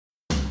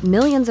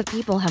Millions of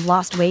people have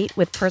lost weight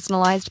with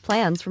personalized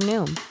plans from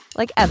Noom.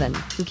 Like Evan,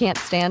 who can't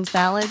stand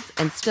salads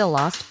and still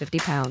lost 50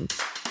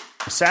 pounds.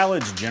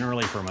 Salads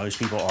generally for most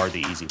people are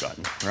the easy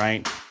button,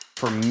 right?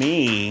 For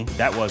me,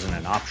 that wasn't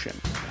an option.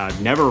 I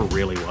never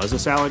really was a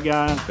salad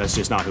guy. That's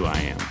just not who I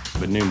am.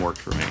 But Noom worked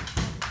for me.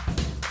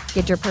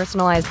 Get your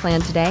personalized plan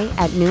today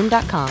at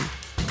Noom.com.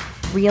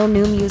 Real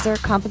Noom user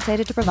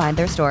compensated to provide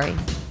their story.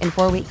 In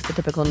 4 weeks, the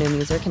typical Noom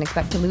user can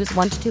expect to lose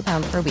 1 to 2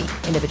 pounds per week.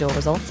 Individual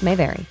results may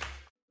vary.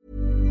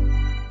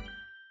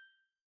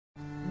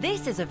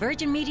 This is a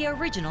Virgin Media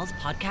Originals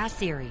podcast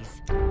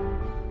series.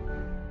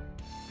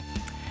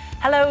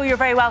 Hello, you're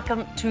very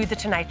welcome to The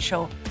Tonight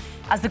Show.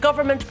 As the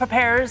government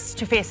prepares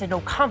to face a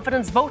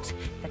no-confidence vote,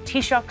 the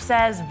Taoiseach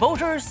says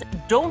voters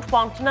don't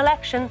want an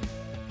election.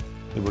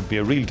 There would be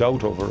a real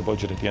doubt over a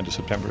budget at the end of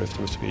September if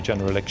there was to be a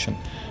general election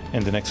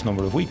in the next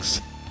number of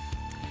weeks.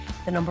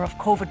 The number of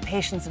COVID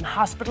patients in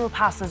hospital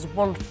passes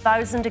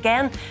 1,000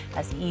 again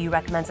as the EU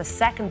recommends a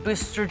second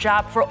booster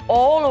jab for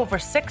all over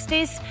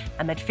 60s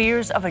amid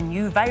fears of a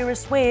new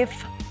virus wave.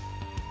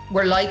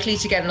 We're likely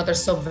to get another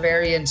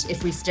sub-variant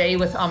if we stay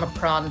with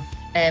Omicron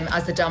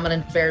as the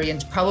dominant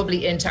variant,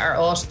 probably into our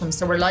autumn.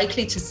 So we're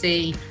likely to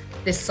see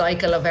this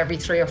cycle of every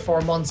 3 or 4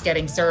 months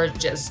getting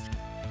surges.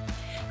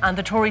 And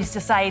the Tories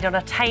decide on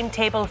a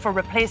timetable for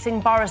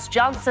replacing Boris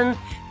Johnson,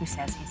 who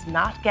says he's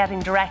not getting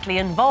directly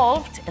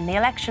involved in the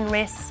election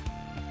race.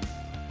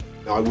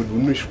 I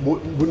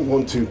wouldn't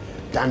want to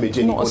damage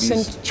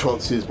anybody's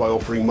chances by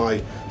offering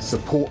my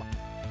support.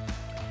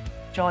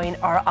 Join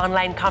our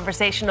online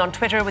conversation on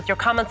Twitter with your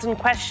comments and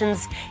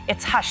questions.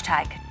 It's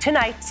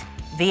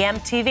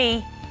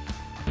 #TonightVMTV.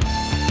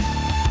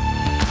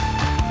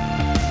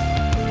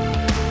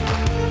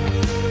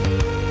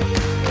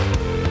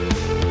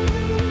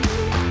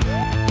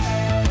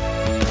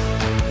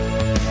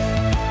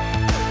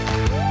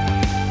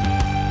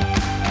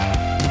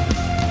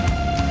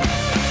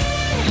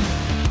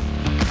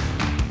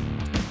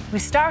 We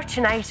start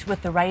tonight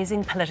with the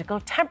rising political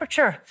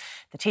temperature.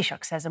 The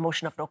Taoiseach says a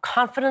motion of no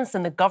confidence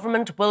in the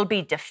government will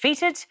be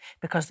defeated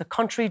because the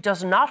country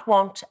does not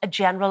want a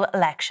general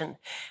election.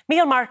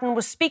 Micheál Martin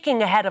was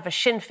speaking ahead of a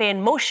Sinn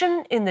Féin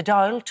motion in the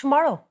Dáil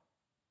tomorrow.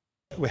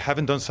 We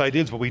haven't done side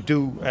deals, but we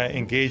do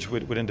engage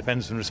with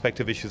independents on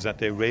respective issues that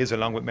they raise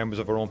along with members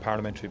of our own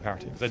parliamentary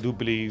parties. I do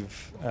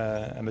believe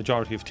a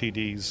majority of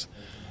TDs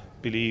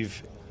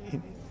believe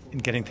in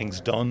getting things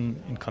done,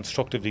 in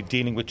constructively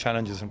dealing with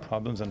challenges and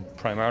problems, and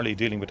primarily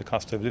dealing with the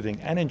cost of living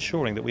and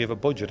ensuring that we have a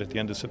budget at the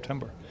end of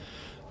September.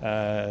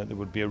 There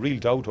would be a real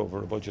doubt over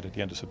a budget at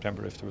the end of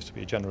September if there was to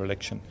be a general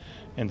election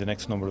in the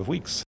next number of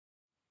weeks.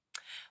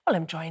 Well,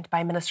 I'm joined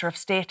by Minister of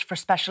State for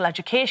Special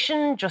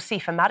Education,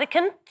 Josepha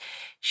Madigan,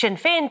 Sinn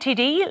Féin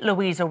TD,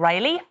 Louise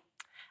O'Reilly,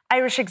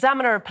 Irish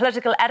Examiner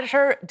political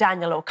editor,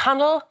 Daniel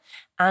O'Connell,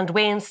 and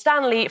Wayne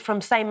Stanley from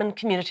Simon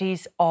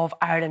Communities of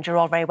Ireland. You're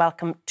all very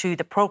welcome to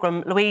the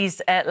programme.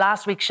 Louise,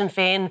 last week Sinn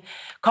Féin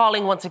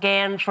calling once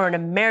again for an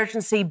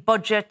emergency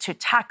budget to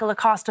tackle the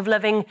cost of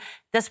living.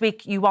 This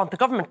week you want the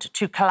government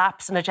to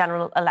collapse in a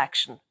general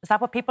election. Is that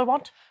what people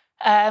want?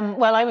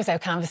 Well, I was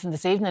out canvassing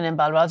this evening in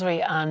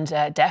Balroddery, and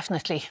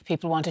definitely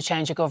people want to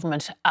change a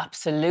government.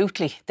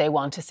 Absolutely, they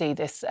want to see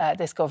this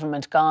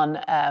government gone,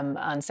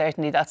 and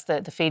certainly that's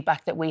the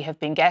feedback that we have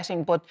been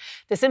getting. But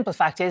the simple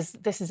fact is,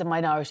 this is a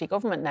minority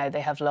government now. They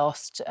have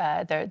lost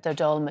their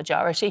Dáil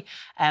majority,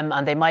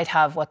 and they might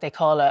have what they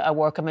call a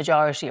worker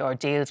majority or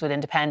deals with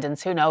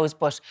independents. Who knows?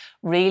 But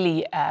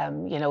really,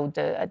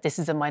 this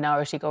is a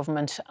minority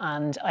government,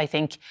 and I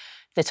think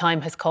the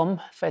time has come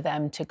for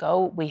them to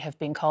go. We have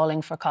been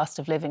calling for cost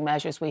of living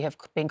measures. We have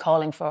been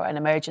calling for an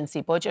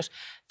emergency budget.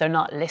 They're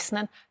not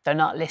listening. They're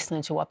not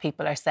listening to what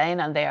people are saying,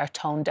 and they are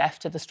tone deaf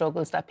to the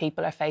struggles that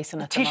people are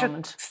facing at the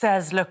moment. Taoiseach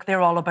says, look,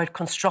 they're all about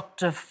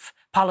constructive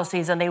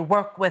policies and they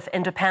work with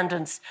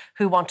independents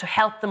who want to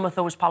help them with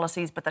those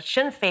policies, but that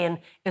Sinn Féin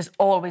is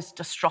always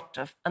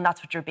destructive, and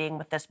that's what you're being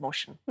with this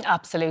motion.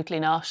 Absolutely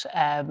not.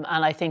 And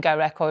I think our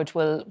record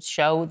will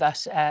show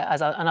that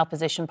as an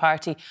opposition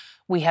party,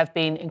 we have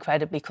been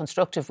incredibly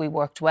constructive. We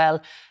worked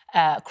well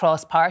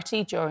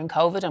cross-party during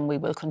COVID, and we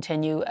will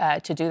continue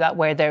to do that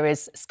where there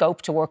is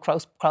scope to work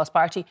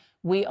cross-party.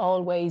 We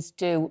always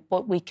do,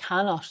 but we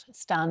cannot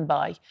stand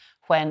by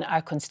when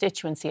our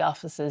constituency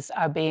offices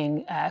are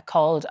being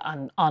called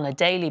on a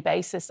daily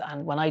basis.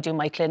 And when I do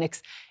my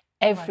clinics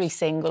every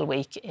single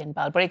week in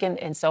Balbriggan,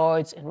 in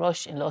Swords, in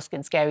Rush, in Lusk,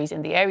 in Skerries,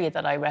 in the area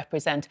that I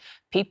represent,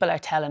 people are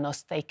telling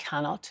us they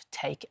cannot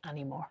take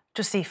any more.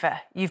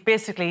 Josepha, you've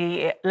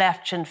basically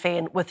left Sinn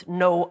Féin with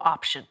no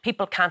option.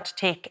 People can't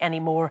take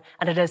any more,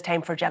 and it is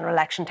time for a general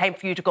election, time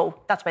for you to go.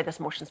 That's why this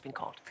motion's been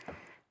called.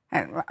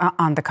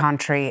 On the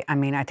contrary, I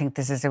mean, I think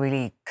this is a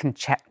really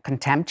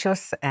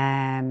contemptuous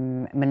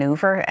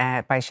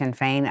manoeuvre by Sinn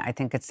Féin. I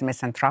think it's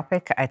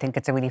misanthropic. I think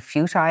it's a really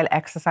futile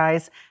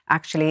exercise.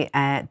 Actually,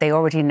 they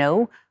already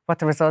know what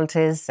the result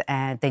is.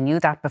 They knew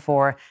that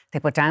before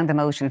they put down the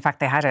motion. In fact,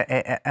 they had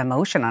a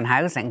motion on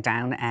housing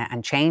down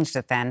and changed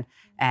it then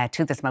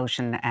to this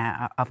motion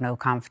of no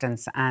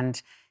confidence. And,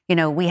 you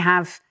know, we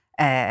have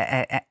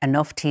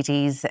enough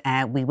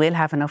TDs. We will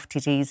have enough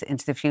TDs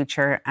into the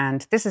future.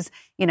 And this is,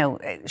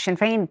 Sinn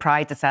Féin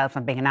prides itself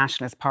on being a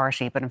nationalist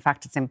party, but in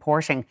fact it's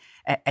importing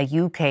a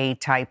UK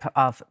type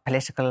of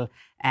political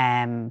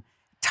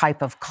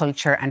type of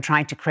culture and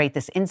trying to create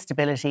this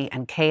instability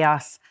and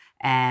chaos.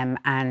 And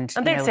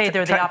they'd say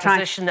they're the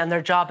opposition and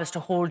their job is to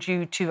hold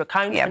you to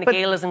account. Fine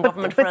Gael is in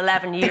government for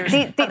 11 years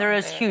and there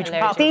is huge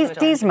problems.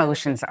 These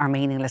motions are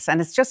meaningless and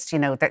it's just,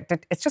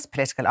 it's just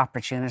political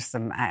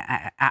opportunism,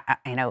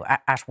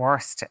 at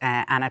worst.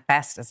 And at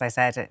best, as I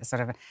said, it's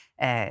sort of,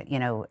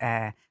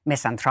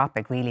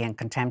 misanthropic really and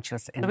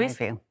contemptuous in my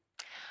view.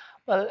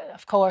 Well,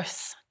 of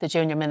course, the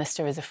junior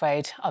minister is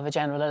afraid of a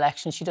general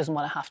election. She doesn't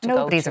want to have to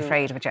Nobody's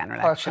afraid of a general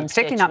election,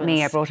 particularly not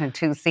me. I brought in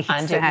 2 seats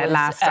the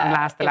last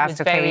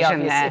occasion. Very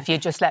obvious. If you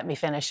just let me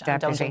finish and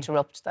don't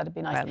interrupt, that'd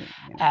be nice.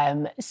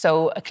 Well,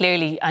 so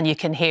clearly, and you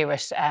can hear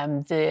it,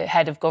 the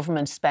head of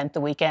government spent the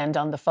weekend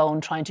on the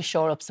phone trying to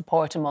shore up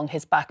support among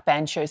his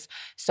backbenchers.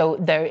 So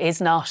there is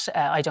not,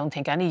 I don't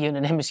think, any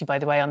unanimity, by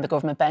the way, on the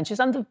government benches.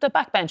 And the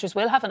backbenchers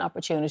will have an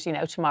opportunity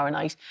now tomorrow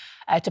night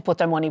to put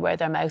their money where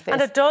their mouth is.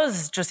 And it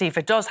does, Joseph,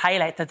 it does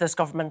highlight that this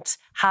government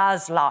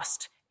has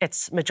lost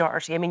its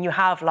majority. I mean, you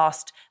have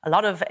lost a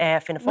lot of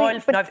Fianna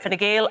Fáil, Fine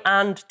Gael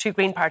and 2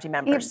 Green Party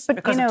members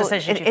because of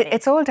decisions you've made.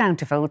 It's all down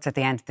to votes at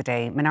the end of the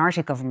day,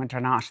 minority government or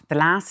not. The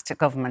last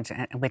government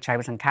in which I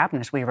was in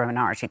cabinet, we were a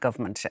minority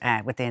government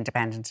with the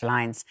Independent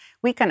Alliance.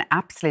 We can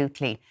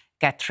absolutely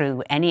get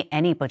through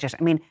any budget.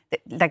 I mean,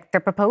 they're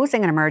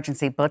proposing an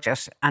emergency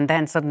budget and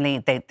then suddenly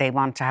they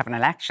want to have an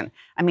election.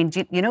 I mean,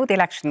 the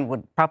election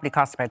would probably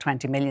cost about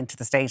 20 million to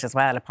the state as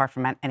well, apart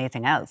from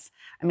anything else.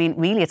 I mean,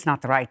 really, it's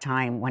not the right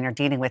time when you're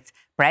dealing with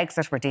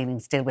Brexit, we're dealing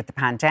still with the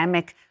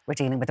pandemic, we're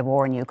dealing with the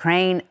war in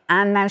Ukraine,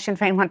 and now Sinn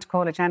Féin want to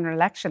call a general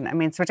election. I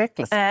mean, it's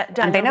ridiculous. Daniel,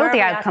 and they know the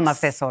outcome of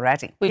this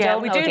already. We do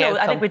know the outcome.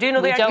 I think we do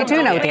know the outcome. We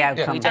do know the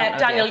outcome.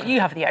 Daniel, you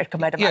have the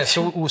outcome out of that.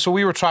 Yeah, so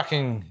we were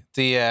tracking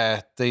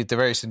the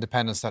various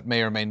independents that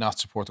may or may not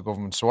support the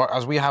government. So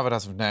as we have it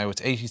as of now,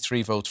 it's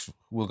 83 votes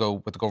will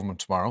go with the government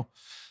tomorrow.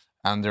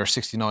 And there are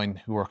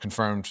 69 who are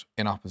confirmed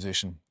in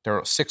opposition. There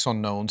are 6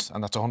 unknowns,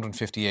 and that's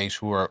 158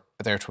 who are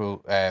there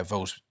to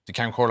vote. The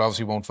Count Corl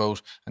obviously won't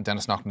vote, and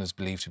Dennis Naughton is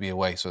believed to be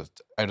away. So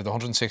out of the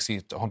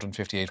 160, the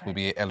 158 will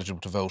be eligible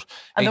to vote.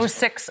 And those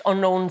 6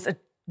 unknowns,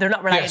 they're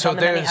not reliant on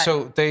them anyhow.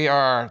 So they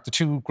are the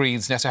 2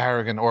 Greens, Nessa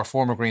Harrigan, or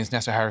former Greens,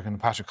 Nessa Harrigan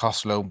and Patrick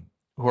Costello,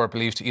 who are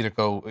believed to either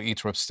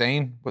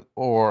abstain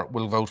or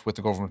will vote with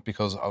the government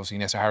because obviously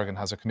Nessa Harrigan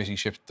has a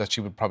committeeship that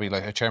she would probably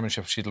like, a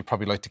chairmanship she'd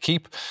probably like to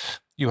keep.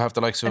 You have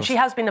the likes of... And she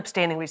has been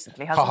abstaining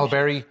recently, hasn't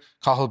she?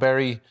 Cathal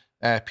Berry,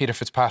 Peter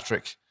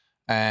Fitzpatrick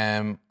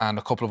and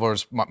a couple of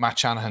others, Matt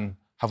Shanahan,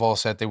 have all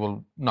said they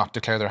will not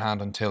declare their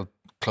hand until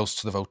close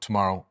to the vote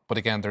tomorrow. But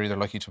again, they're either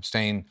likely to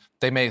abstain.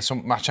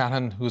 Matt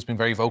Shanahan, who has been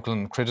very vocal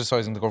in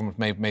criticising the government,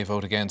 may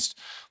vote against.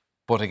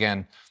 But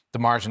again, the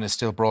margin is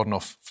still broad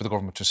enough for the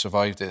government to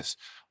survive this.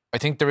 I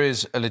think there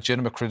is a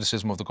legitimate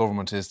criticism of the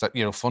government is that,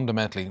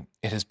 fundamentally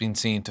it has been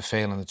seen to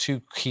fail in the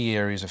 2 key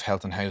areas of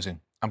health and housing.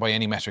 And by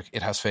any metric,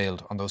 it has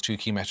failed on those 2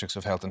 key metrics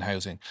of health and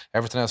housing.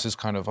 Everything else is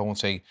kind of, I won't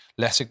say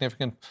less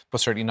significant,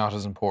 but certainly not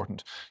as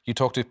important. You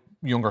talk to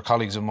younger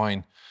colleagues of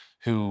mine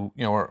who,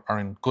 are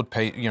in good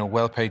pay,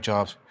 well-paid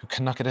jobs, who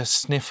cannot get a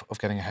sniff of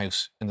getting a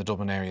house in the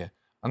Dublin area.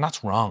 And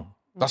that's wrong.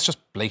 That's just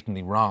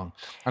blatantly wrong.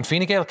 And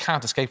Fine Gael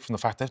can't escape from the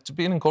fact that it's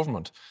been in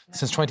government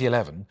since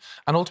 2011.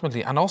 And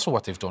ultimately, and also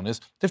what they've done is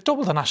they've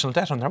doubled the national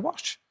debt on their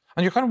watch.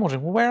 And you're kind of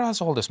wondering, well, where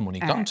has all this money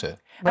gone to?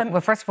 Well,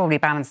 first of all, we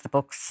balanced the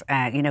books.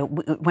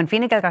 When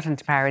Fine Gael got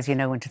into power, as you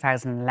know, in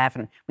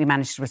 2011, we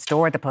managed to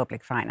restore the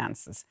public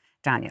finances,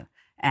 Daniel.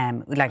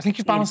 I think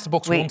you've balanced the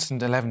books once in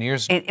 11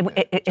 years.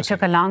 It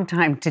took a long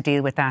time to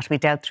deal with that. We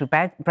dealt through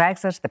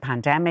Brexit, the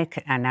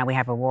pandemic, and now we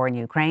have a war in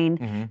Ukraine.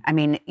 Mm-hmm. I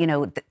mean,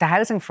 the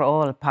Housing for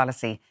All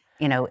policy,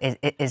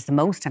 is the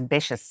most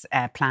ambitious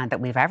plan that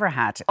we've ever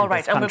had. All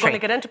right, and we're going to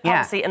get into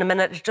policy in a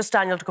minute. Just,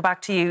 Daniel, to go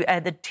back to you,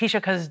 the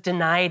Taoiseach has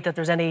denied that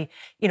there's any,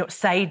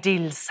 side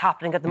deals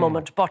happening at the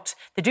moment, but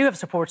they do have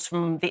supports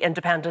from the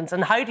independents.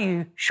 And how do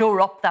you shore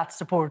up that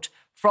support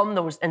from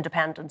those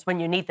independents when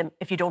you need them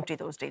if you don't do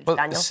those deals,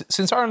 Daniel?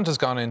 Since Ireland has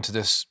gone into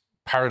this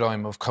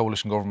paradigm of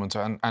coalition government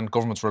and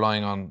governments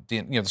relying on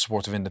the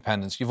support of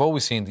independents, you've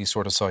always seen these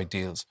sort of side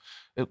deals.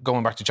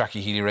 Going back to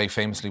Jackie Healy-Rae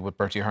famously with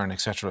Bertie Ahern,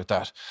 etc. like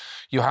that.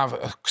 You have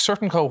a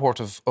certain cohort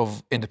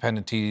of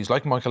independent TDs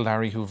like Michael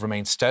Larry who have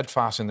remained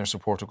steadfast in their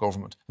support of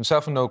government.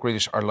 Himself and Noel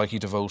Grealish are likely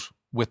to vote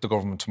with the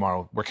government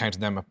tomorrow. We're counting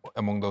them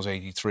among those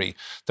 83.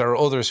 There are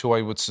others who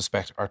I would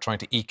suspect are trying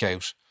to eke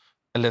out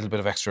a little bit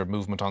of extra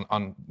movement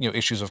on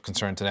issues of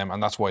concern to them,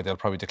 and that's why they'll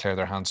probably declare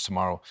their hands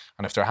tomorrow.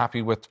 And if they're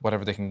happy with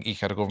whatever they can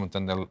eke out of government,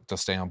 then they'll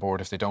stay on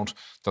board. If they don't,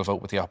 they'll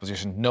vote with the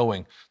opposition,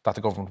 knowing that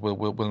the government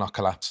will not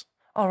collapse.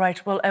 All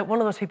right. Well, one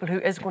of those people who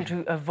is going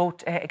to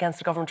vote against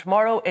the government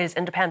tomorrow is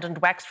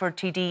independent Wexford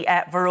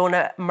TD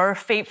Verona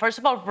Murphy. First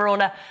of all,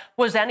 Verona,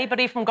 was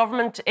anybody from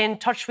government in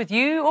touch with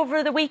you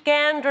over the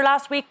weekend or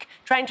last week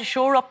trying to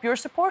shore up your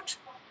support?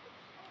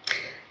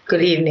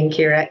 Good evening,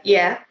 Ciara.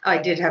 Yeah, I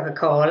did have a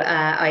call.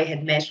 I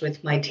had met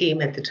with my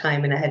team at the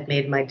time and I had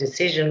made my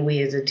decision.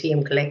 We as a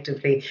team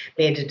collectively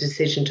made a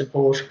decision to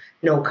vote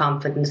no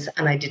confidence,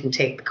 and I didn't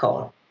take the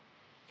call.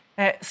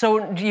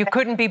 So you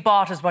couldn't be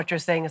bought is what you're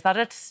saying, is that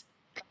it?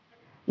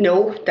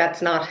 No,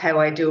 that's not how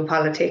I do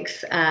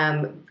politics.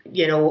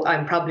 You know,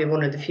 I'm probably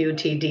one of the few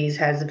TDs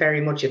has very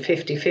much a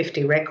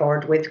 50-50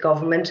 record with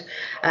government.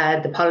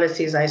 The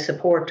policies I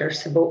support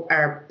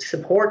are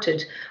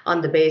supported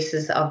on the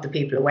basis of the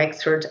people of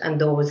Wexford,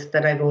 and those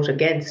that I vote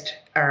against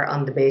are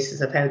on the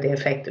basis of how they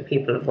affect the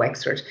people of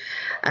Wexford.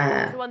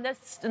 So on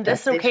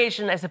this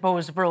occasion, I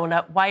suppose,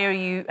 Verona, why are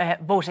you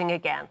voting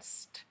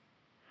against?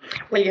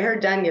 Well, you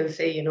heard Daniel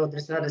say, you know,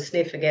 there's not a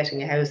sniff of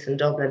getting a house in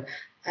Dublin.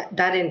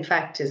 That, in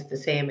fact, is the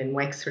same in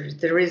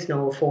Wexford. There is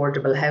no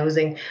affordable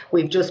housing.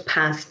 We've just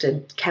passed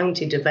a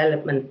county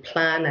development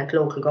plan at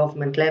local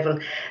government level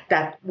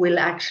that will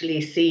actually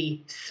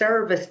see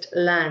serviced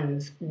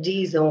lands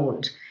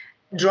dezoned,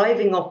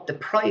 driving up the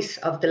price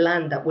of the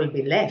land that will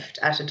be left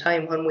at a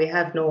time when we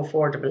have no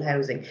affordable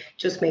housing.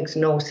 Just makes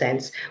no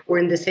sense. We're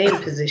in the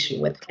same position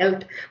with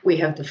health. We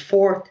have the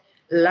fourth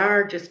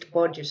largest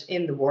budget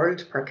in the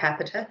world per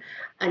capita,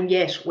 and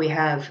yet we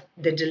have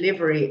the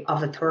delivery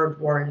of a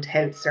third world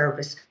health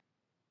service.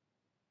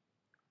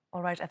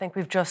 All right, I think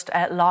we've just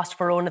lost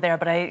Verona there,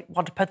 but I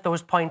want to put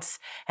those points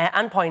I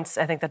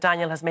think that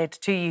Daniel has made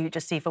to you,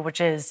 Josepha, which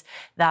is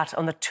that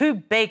on the two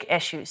big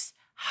issues,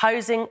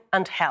 housing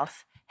and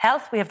health.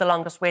 Health, we have the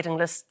longest waiting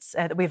lists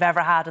that we've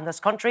ever had in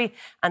this country.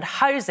 And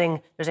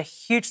housing, there's a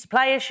huge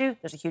supply issue,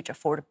 there's a huge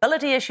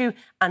affordability issue,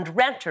 and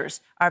renters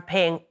are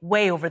paying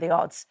way over the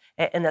odds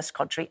in this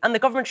country. And the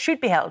government should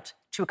be held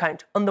to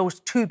account on those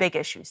two big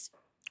issues.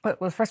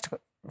 Well, first,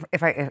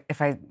 if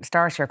I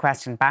start your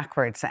question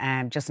backwards,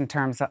 just in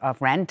terms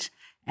of rent,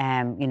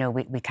 you know,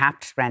 we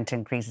capped rent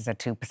increases at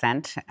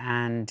 2%,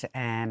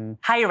 and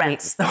high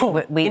rents, though.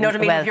 You know what I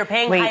mean? If you're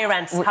paying high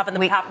rents, having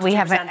them capped at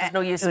 2% is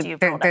no use to you.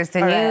 There's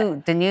the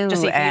new.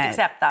 Just if you'd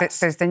accept that.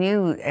 There's the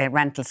new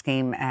rental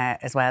scheme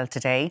as well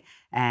today.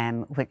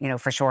 You know,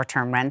 for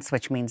short-term rents,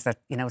 which means that,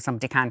 you know,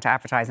 somebody can't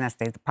advertise unless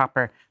they have the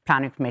proper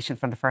planning permission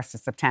from the 1st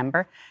of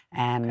September.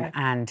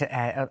 And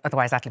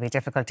otherwise that'll be a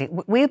difficulty.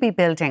 We'll be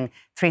building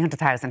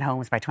 300,000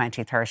 homes by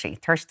 2030,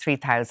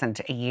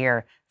 33,000 a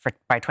year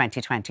by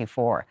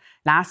 2024.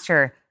 Last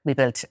year we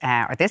built,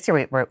 or this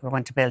year we're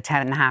going to build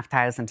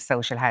 10,500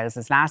 social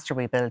houses. Last year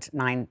we built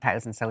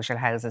 9,000 social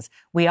houses.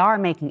 We are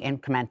making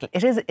incremental.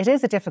 It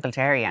is a difficult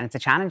area and it's a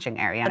challenging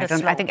area.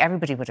 And I think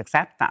everybody would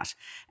accept that.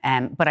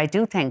 But I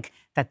do think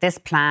that this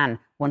plan,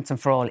 once and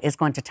for all, is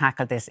going to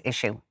tackle this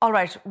issue. All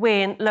right,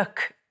 Wayne,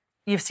 look,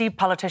 you see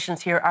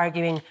politicians here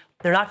arguing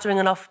they're not doing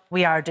enough,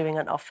 we are doing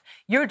enough.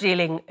 You're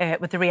dealing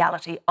with the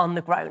reality on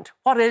the ground.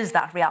 What is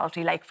that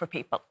reality like for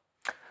people?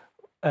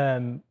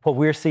 What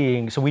we're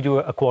seeing, so we do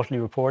a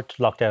quarterly report,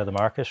 Locked Out of the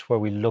Market, where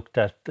we looked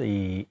at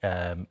the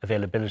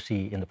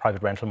availability in the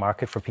private rental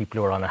market for people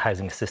who are on a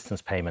housing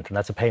assistance payment. And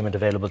that's a payment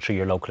available through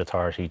your local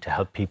authority to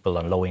help people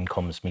on low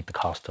incomes meet the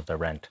cost of their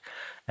rent.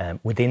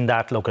 Within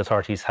that, local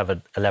authorities have a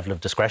level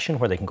of discretion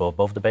where they can go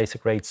above the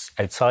basic rates.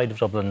 Outside of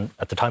Dublin,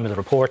 at the time of the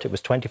report, it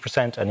was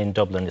 20%, and in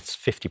Dublin, it's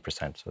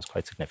 50%, so it's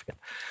quite significant.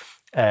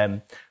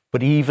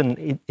 But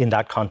even in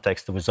that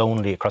context, there was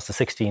only, across the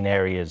 16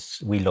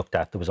 areas we looked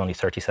at, there was only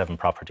 37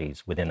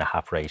 properties within a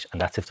HAP rate, and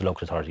that's if the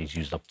local authorities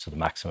used up to the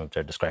maximum of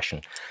their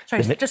discretion.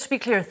 Sorry, just to be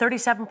clear,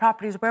 37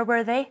 properties, where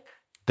were they?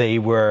 They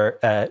were,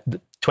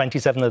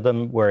 27 of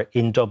them were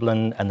in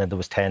Dublin, and then there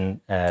was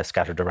 10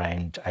 scattered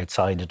around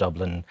outside of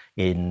Dublin,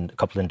 in a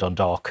couple in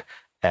Dundalk,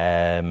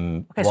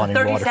 okay, so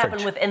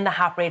 37 within the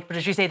HAP rate, but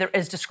as you say, there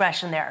is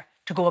discretion there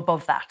to go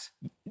above that.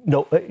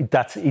 No,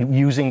 that's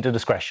using the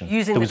discretion.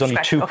 There was only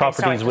two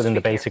properties within the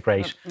basic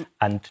rate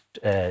and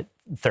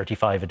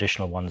 35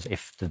 additional ones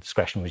if the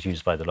discretion was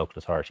used by the local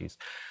authorities.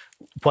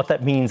 What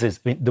that means is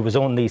there was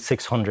only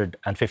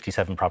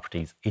 657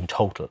 properties in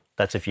total.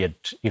 That's if you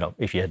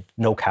had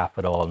no cap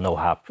at all, no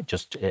HAP,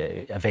 just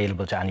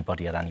available to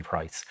anybody at any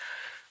price.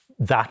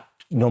 That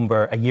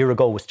number a year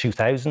ago was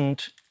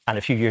 2,000, and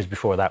a few years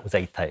before that was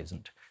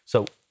 8,000.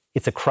 So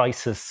it's a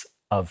crisis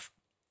of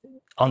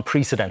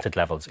unprecedented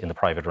levels in the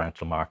private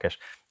rental market,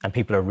 and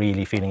people are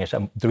really feeling it.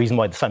 And the reason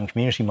why the Simon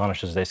Community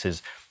monitors this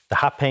is the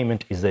HAP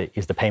payment is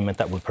the payment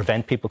that will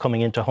prevent people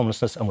coming into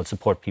homelessness and will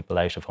support people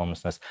out of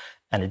homelessness,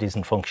 and it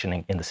isn't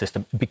functioning in the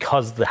system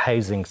because the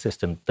housing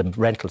system, the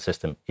rental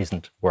system,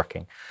 isn't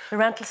working. The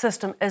rental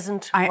system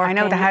isn't working. I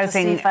know the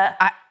housing.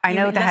 I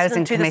know the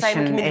housing commission the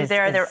Simon Community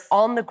they're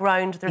on the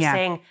ground. They're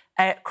saying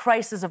a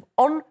crisis of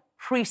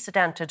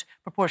unprecedented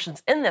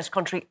proportions in this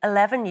country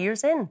 11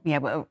 years in. Yeah,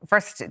 well,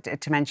 first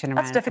to mention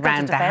around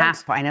the HAP,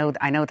 I know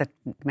that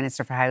the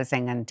Minister for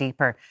Housing and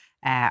Deeper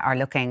are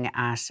looking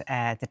at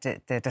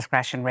the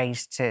discretion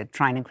rate to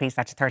try and increase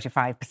that to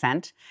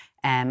 35%,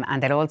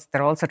 and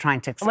they're also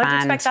trying to expand. And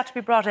when do you expect that to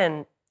be brought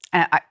in?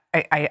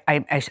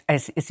 I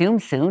assume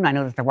soon. I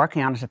know that they're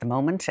working on it at the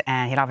moment.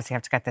 He'll obviously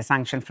have to get the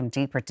sanction from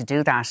Deeper to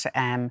do that.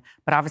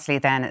 But obviously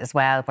then as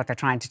well, what they're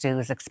trying to do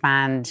is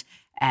expand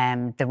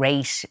the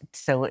rate,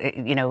 so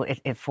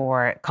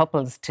for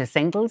couples to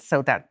singles,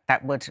 so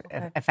that would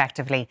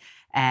effectively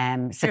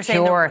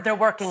secure they're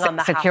working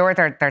on secure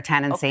their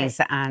tenancies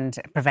and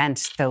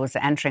prevent those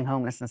entering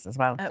homelessness as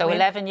well. So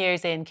 11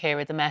 years in,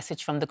 Ciara, the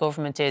message from the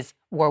government is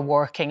we're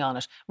working on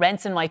it.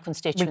 Rents in my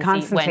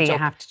constituency went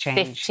up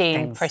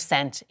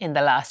 15% in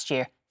the last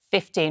year.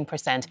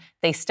 15%.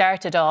 They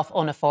started off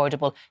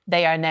unaffordable.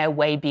 They are now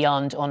way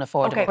beyond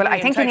unaffordable. Okay, well,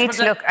 I think you need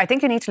to look. I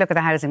think you need to look at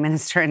the housing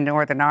minister in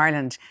Northern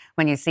Ireland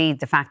when you see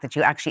the fact that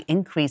you actually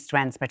increased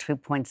rents by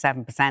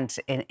 2.7%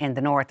 in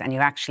the north, and you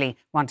actually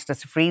wanted us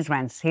to freeze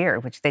rents here,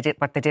 which they did.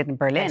 What they did in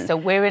Berlin. Okay, so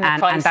we're in a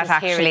crisis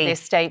here in this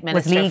state,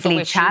 Minister, for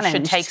which you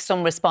should take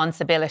some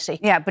responsibility.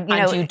 Yeah, but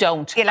you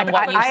don't. Yeah, and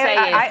what you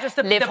say is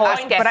live horse,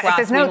 get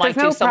grass. We might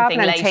do something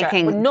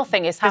later.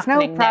 Nothing is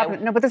happening now.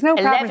 No, but there's no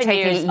problem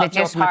taking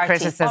legitimate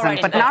criticism.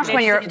 But not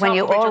when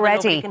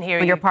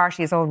your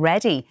party is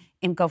already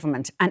in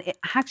government and it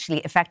actually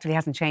effectively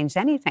hasn't changed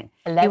anything.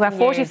 You have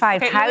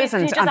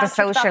 45,000 on the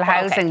social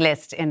housing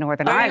list in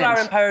Northern Ireland. You are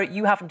in power,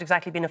 you haven't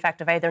exactly been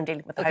effective either in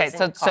dealing with the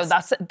housing costs. So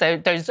that's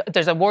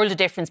there's a world of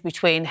difference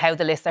between how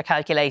the lists are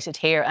calculated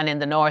here and in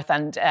the north,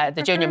 and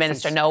the junior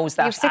minister knows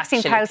that. You have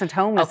 16,000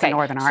 homeless in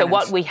Northern Ireland. So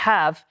what we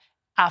have,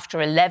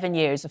 after 11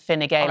 years of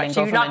Fine Gael in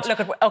government,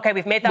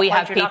 we've made that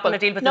point. You're not going to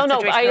deal with the situation in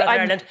Northern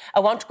Ireland. I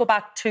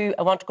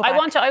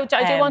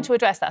do want to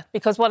address that,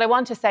 because what I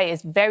want to say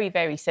is very,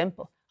 very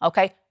simple.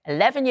 Okay,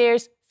 11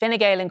 years, Fine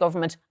Gael in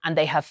government, and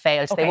they have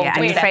failed. They won't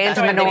failed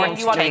in the north.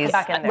 You want to take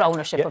back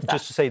ownership of that.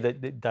 Just to say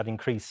that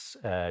increase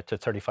to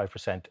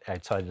 35%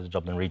 outside of the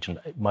Dublin region,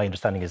 my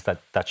understanding is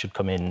that should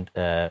come in,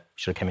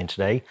 should have come in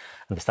today,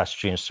 and the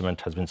statutory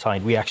instrument has been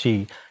signed. We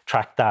actually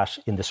tracked that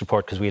in this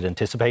report because we had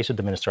anticipated.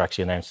 The minister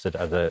actually announced it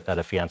at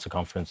a Fianza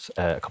conference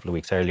a couple of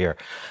weeks earlier.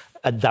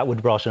 That would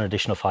have brought an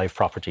additional 5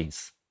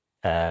 properties.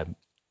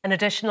 An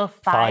additional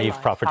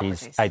 5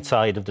 properties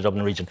outside of the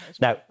Dublin region.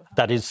 Now,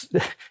 that is,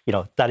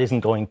 that isn't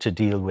going to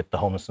deal with the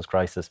homelessness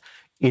crisis.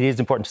 It is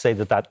important to say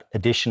that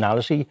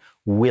additionality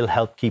will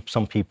help keep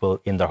some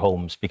people in their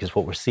homes, because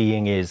what we're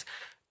seeing is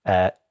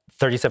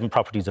 37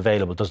 properties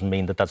available doesn't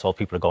mean that that's all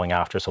people are going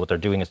after. So what they're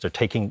doing is they're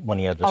taking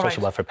money out of the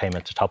social welfare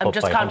payment to top up by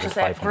 100, 500 I'm just conscious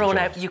that,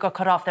 Verona, you got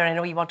cut off there. I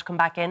know you want to come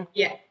back in.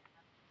 Yeah.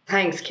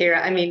 Thanks,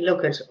 Ciara. I mean,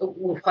 look,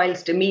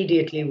 whilst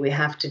immediately we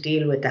have to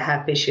deal with the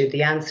HAP issue,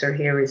 the answer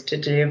here is to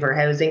deliver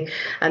housing.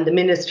 And the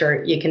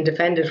minister, you can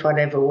defend it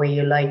whatever way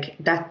you like.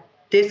 That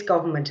this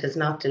government has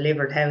not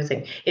delivered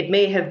housing. It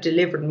may have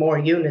delivered more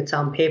units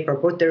on paper,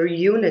 but there are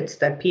units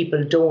that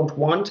people don't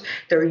want.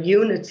 There are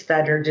units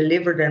that are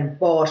delivered and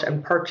bought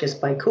and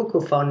purchased by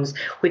cuckoo funds,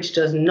 which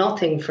does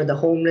nothing for the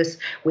homeless.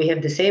 We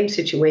have the same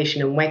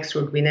situation in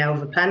Wexford. We now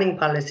have a planning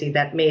policy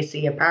that may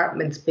see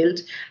apartments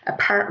built,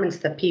 apartments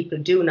that people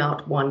do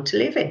not want to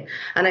live in.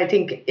 And I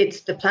think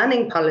it's the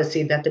planning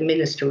policy that the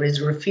minister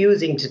is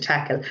refusing to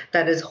tackle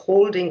that is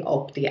holding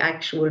up the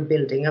actual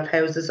building of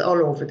houses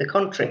all over the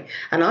country.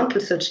 And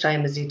until such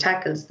time as he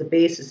tackles the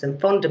basis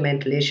and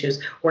fundamental issues,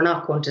 we're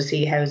not going to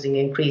see housing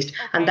increased.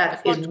 And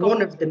that is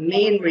one of the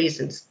main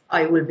reasons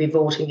I will be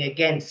voting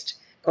against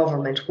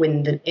government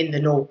in the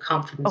no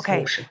confidence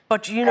motion.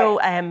 But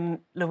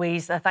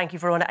Louise, thank you,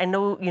 Verona. I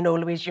know,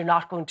 Louise, you're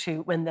not going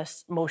to win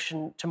this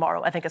motion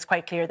tomorrow. I think it's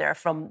quite clear there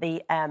from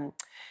the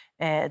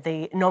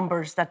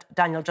numbers that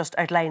Daniel just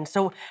outlined.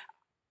 So,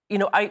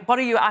 what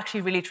are you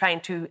actually really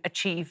trying to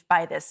achieve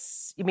by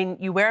this? I mean,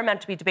 you were meant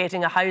to be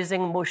debating a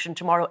housing motion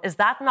tomorrow. Is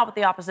that not what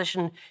the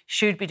opposition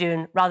should be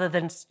doing, rather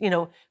than,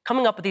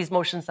 coming up with these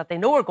motions that they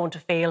know are going to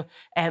fail?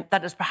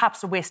 That is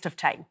perhaps a waste of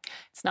time.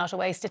 It's not a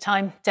waste of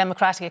time.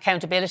 Democratic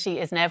accountability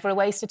is never a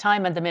waste of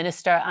time, and the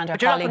minister and her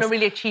colleagues not going to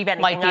really achieve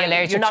anything, might be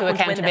allergic to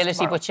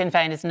accountability, but Sinn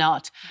Féin is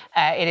not.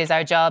 It is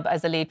our job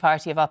as the lead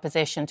party of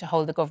opposition to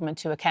hold the government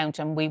to account,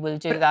 and we will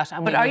do that.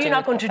 And but are you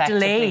not going to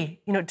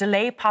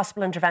delay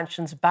possible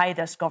interventions by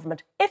this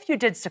government if you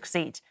did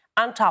succeed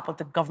and toppled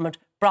the government,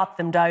 brought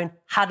them down,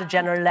 had a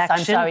general election?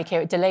 I'm sorry,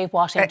 Ciara, delay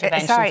what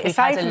interventions?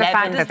 Aside from the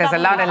fact that there's a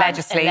lot of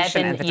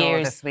legislation in the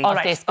door this week.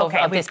 Of this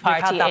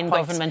party in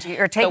government.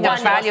 You're taking a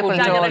valuable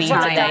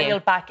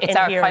time. It's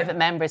our private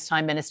members'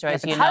 time, Minister,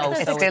 as you know.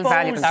 It's still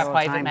valuable. It's our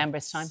private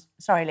members' time.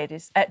 Sorry,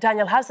 ladies.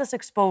 Daniel, has this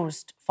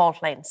exposed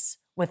fault lines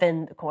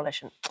within the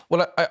coalition?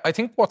 Well, I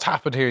think what's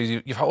happened here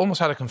is you've almost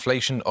had a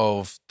conflation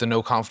of the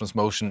no confidence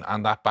motion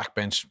and that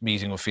backbench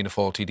meeting of Fianna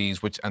Fáil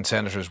TDs and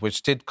senators,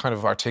 which did kind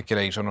of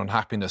articulate an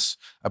unhappiness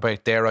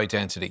about their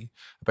identity,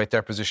 about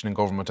their position in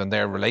government and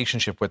their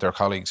relationship with their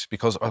colleagues.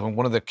 Because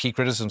one of the key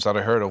criticisms that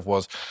I heard of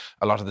was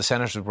a lot of the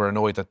senators were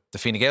annoyed that the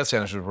Fine Gael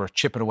senators were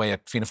chipping away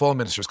at Fianna Fáil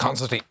ministers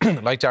constantly,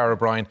 like Darragh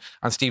O'Brien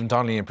and Stephen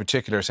Donnelly in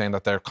particular, saying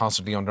that they're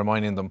constantly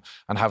undermining them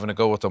and having a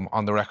go at them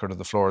on the record of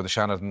the floor of the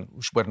Shannon,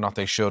 whether or not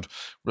they should.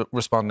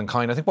 respond in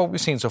kind. I think what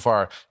we've seen so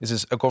far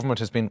is a government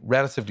has been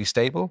relatively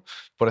stable,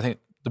 but I think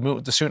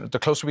the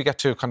closer we get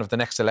to kind of the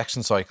next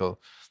election cycle,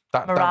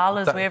 morale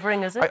is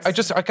wavering, is it?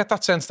 I get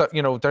that sense that,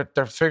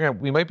 they're figuring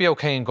out we might be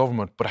okay in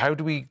government, but how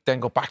do we then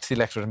go back to the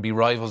electorate and be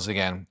rivals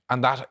again?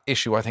 And that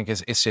issue, I think,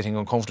 is sitting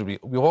uncomfortably.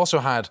 We've also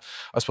had,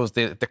 I suppose,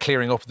 the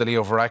clearing up of the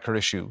Leo Varadkar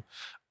issue.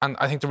 And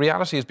I think the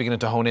reality is beginning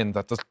to hone in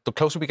that the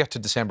closer we get to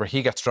December,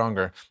 he gets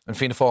stronger. And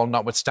Fianna Fáil,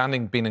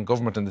 notwithstanding being in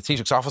government in the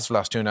Taoiseach's office for the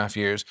last 2.5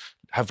 years,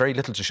 have very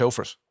little to show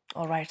for it.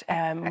 All right,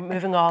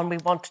 moving on, we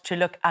want to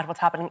look at what's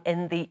happening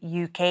in the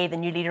UK. The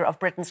new leader of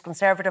Britain's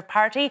Conservative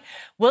Party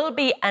will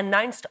be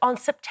announced on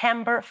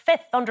September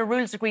 5th under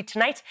rules agreed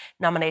tonight.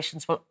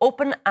 Nominations will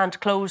open and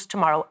close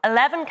tomorrow.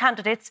 11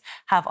 candidates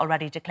have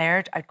already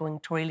declared. Outgoing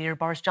Tory leader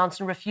Boris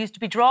Johnson refused to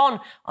be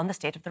drawn on the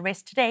state of the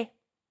race today.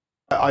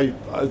 I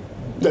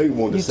don't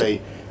want to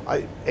say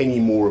any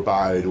more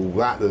about all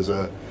that.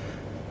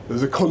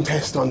 There's a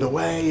contest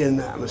underway and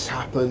that must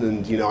happen,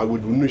 and I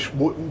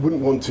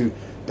wouldn't want to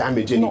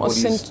damage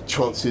anybody's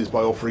chances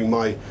by offering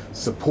my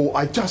support.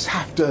 I just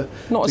have to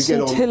a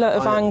scintilla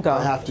of anger.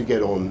 I have to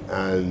get on,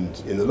 and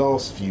in the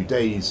last few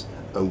days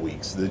and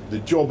weeks, the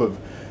job of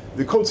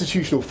the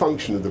constitutional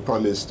function of the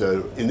Prime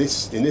Minister in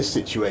this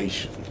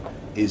situation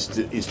is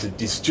to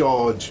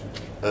discharge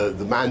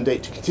the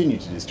mandate, to continue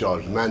to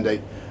discharge the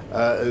mandate,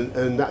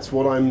 and that's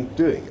what I'm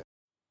doing.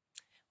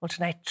 Well,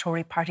 tonight,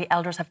 Tory party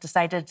elders have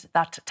decided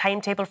that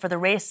timetable for the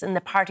race in the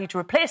party to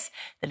replace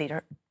the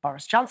leader,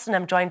 Boris Johnson.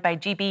 I'm joined by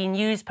GB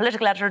News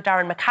political editor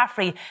Darren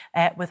McCaffrey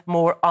with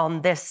more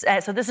on this.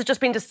 So this has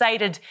just been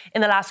decided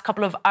in the last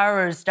couple of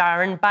hours,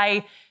 Darren.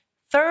 By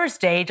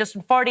Thursday, just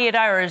in 48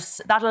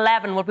 hours, that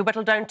 11 will be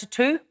whittled down to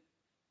 2?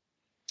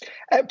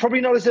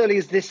 Probably not as early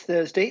as this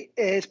Thursday.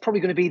 It's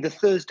probably going to be the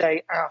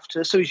Thursday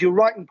after. So as you're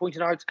right in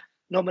pointing out,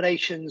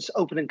 nominations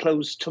open and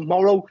close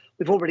tomorrow.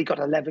 We've already got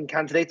 11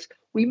 candidates.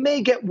 We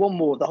may get one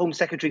more. The Home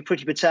Secretary,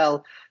 Priti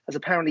Patel, has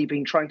apparently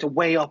been trying to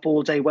weigh up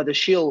all day whether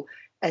she'll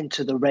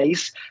enter the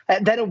race.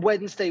 Then on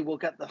Wednesday, we'll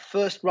get the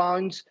first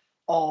round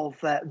of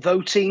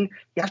voting.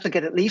 You have to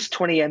get at least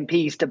 20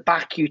 MPs to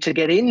back you to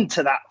get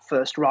into that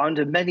first round,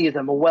 and many of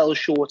them are well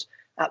short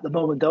at the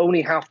moment.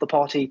 Only half the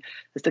party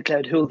has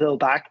declared who they'll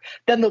back.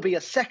 Then there'll be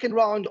a second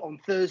round on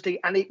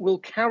Thursday, and it will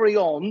carry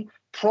on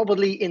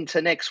probably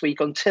into next week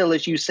until,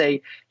 as you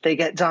say, they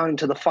get down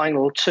to the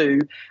final 2.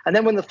 And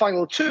then when the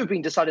final 2 have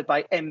been decided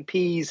by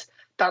MPs,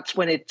 that's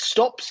when it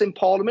stops in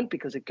Parliament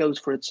because it goes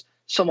for its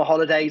summer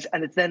holidays,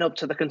 and it's then up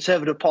to the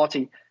Conservative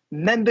Party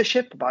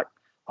membership, about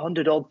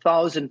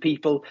 100,000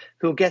 people,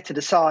 who'll get to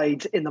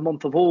decide in the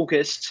month of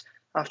August,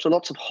 after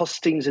lots of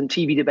hustings and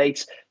TV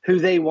debates, who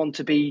they want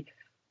to be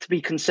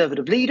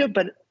Conservative leader,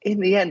 but in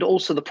the end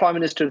also the Prime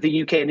Minister of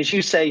the UK. And as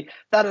you say,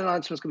 that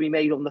announcement's going to be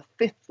made on the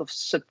 5th of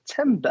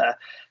September,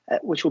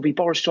 which will be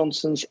Boris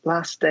Johnson's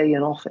last day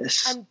in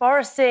office. And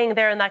Boris saying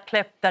there in that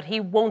clip that he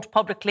won't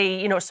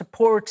publicly,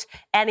 support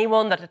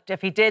anyone, that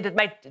if he did, it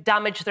might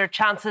damage their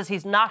chances.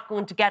 He's not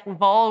going to get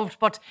involved.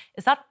 But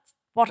is that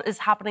what is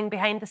happening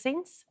behind the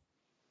scenes?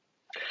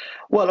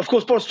 Well, of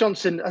course, Boris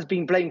Johnson has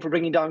been blamed for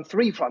bringing down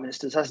 3 Prime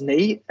Ministers, hasn't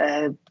he?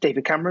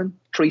 David Cameron,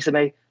 Theresa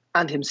May,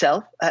 and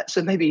himself.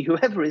 So maybe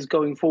whoever is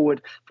going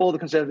forward for the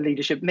Conservative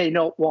leadership may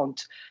not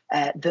want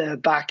the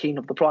backing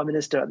of the Prime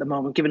Minister at the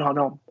moment, given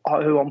how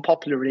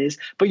unpopular it is.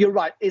 But you're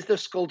right. Is there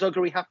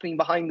skullduggery happening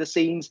behind the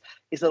scenes?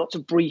 Is there lots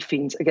of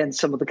briefings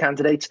against some of the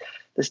candidates?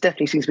 There's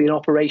definitely seems to be an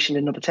operation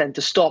in Number 10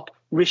 to stop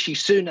Rishi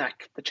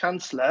Sunak, the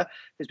Chancellor,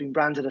 who's been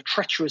branded a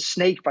treacherous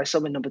snake by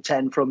some in Number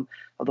 10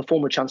 of the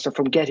former Chancellor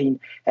from getting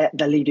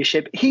the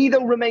leadership. He,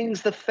 though,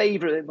 remains the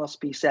favourite, it must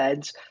be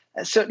said,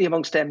 certainly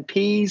amongst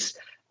MPs.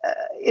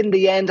 In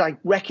the end, I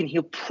reckon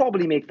he'll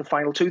probably make the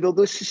final 2, though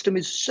the system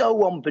is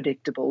so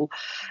unpredictable.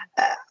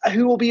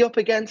 Who will be up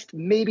against?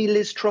 Maybe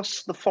Liz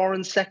Truss, the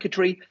Foreign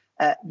Secretary,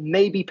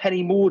 maybe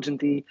Penny Mordaunt,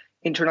 the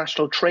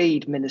International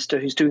Trade Minister,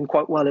 who's doing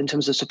quite well in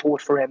terms of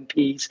support for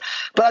MPs.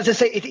 But as I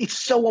say, it's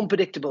so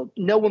unpredictable.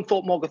 No one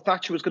thought Margaret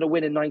Thatcher was going to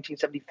win in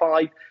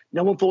 1975.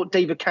 No one thought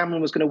David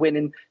Cameron was going to win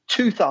in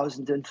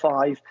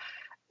 2005.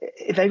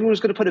 If everyone was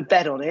going to put a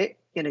bet on it,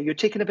 you're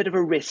taking a bit of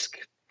a risk,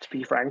 to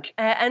be frank.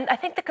 And I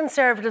think the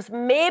Conservatives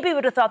maybe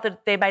would have thought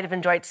that they might have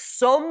enjoyed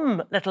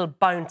some little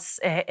bounce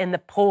in the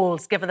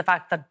polls, given the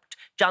fact that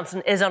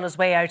Johnson is on his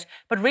way out.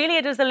 But really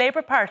it is the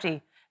Labour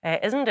Party,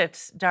 isn't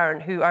it,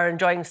 Darren, who are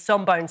enjoying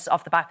some bounce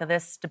off the back of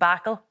this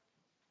debacle?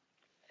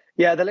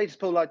 Yeah, the latest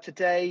poll out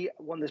today,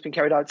 one that's been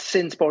carried out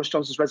since Boris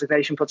Johnson's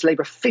resignation, puts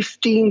Labour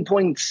 15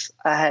 points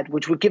ahead,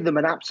 which would give them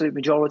an absolute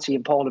majority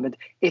in Parliament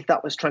if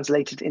that was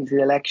translated into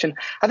the election.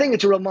 I think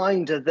it's a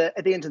reminder that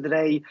at the end of the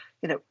day,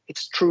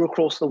 it's true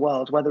across the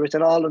world, whether it's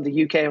in Ireland,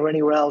 the UK or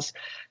anywhere else.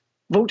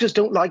 Voters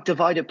don't like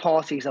divided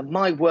parties. And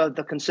my word,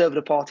 the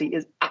Conservative Party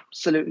is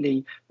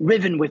absolutely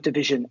riven with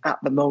division at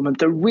the moment.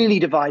 They're really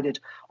divided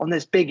on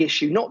this big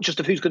issue, not just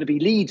of who's going to be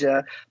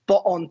leader,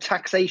 but on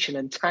taxation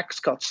and tax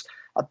cuts.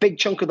 A big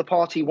chunk of the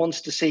party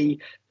wants to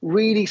see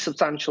really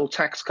substantial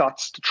tax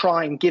cuts to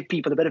try and give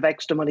people a bit of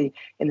extra money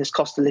in this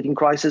cost of living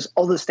crisis.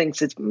 Others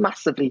think it's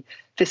massively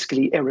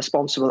fiscally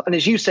irresponsible. And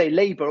as you say,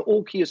 Labour,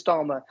 all Keir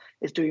Starmer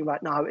is doing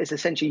right now is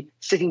essentially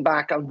sitting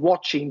back and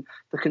watching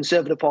the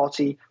Conservative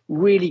Party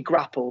really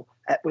grapple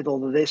with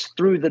all of this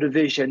through the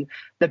division.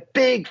 The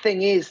big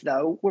thing is,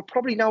 though, we're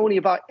probably now only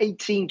about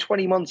 18,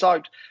 20 months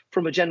out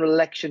from a general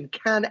election.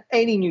 Can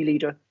any new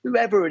leader,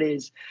 whoever it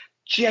is,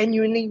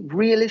 genuinely,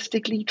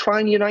 realistically try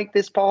and unite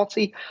this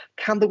party?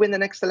 Can they win the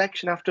next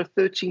election after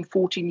 13,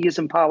 14 years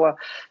in power?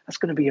 That's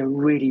going to be a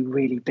really,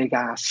 really big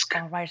ask.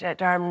 All right,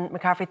 Darren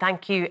McCaffrey,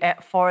 thank you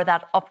for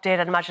that update.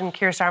 I'd imagine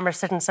Keir Starmer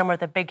sitting somewhere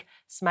with a big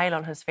smile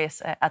on his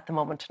face at the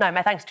moment. Now,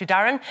 my thanks to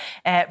Darren,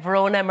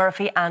 Verona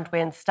Murphy and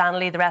Wayne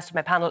Stanley. The rest of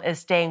my panel is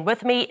staying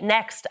with me.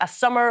 Next, a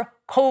summer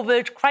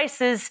COVID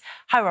crisis.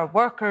 How are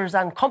workers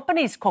and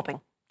companies coping?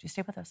 Do you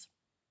stay with us?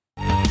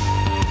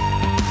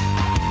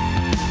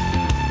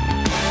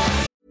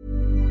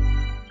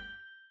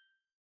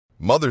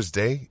 Mother's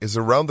Day is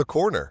around the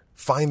corner.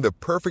 Find the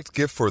perfect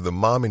gift for the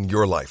mom in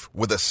your life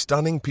with a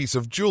stunning piece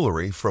of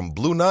jewelry from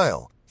Blue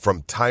Nile.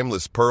 From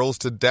timeless pearls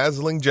to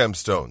dazzling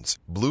gemstones,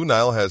 Blue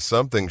Nile has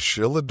something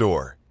she'll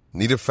adore.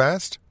 Need it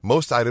fast?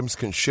 Most items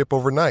can ship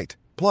overnight.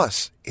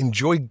 Plus,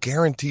 enjoy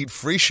guaranteed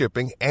free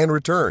shipping and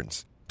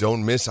returns.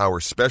 Don't miss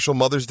our special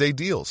Mother's Day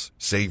deals.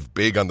 Save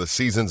big on the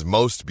season's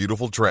most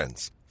beautiful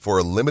trends. For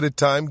a limited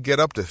time, get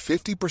up to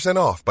 50%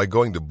 off by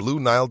going to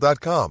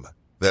BlueNile.com.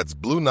 That's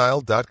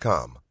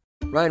BlueNile.com.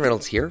 Ryan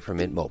Reynolds here from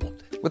Mint Mobile.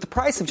 With the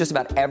price of just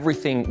about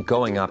everything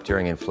going up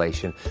during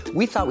inflation,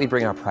 we thought we'd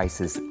bring our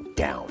prices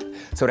down.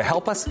 So to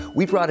help us,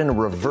 we brought in a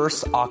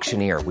reverse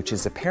auctioneer, which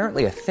is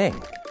apparently a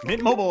thing.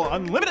 Mint Mobile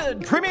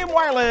Unlimited Premium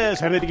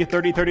Wireless. How to get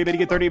 30, 30, bit to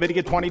get 30, bit to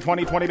get 20,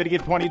 20, 20, bit to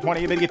get 20,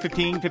 20, bit to get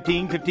 15,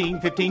 15,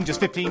 15, 15,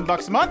 just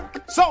 $15 a month?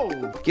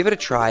 Sold! Give it a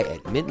try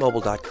at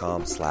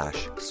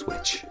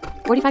mintmobile.com/switch.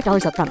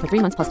 $45 up front for 3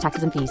 months plus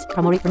taxes and fees.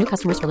 Promo rate for new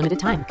customers for limited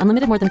time.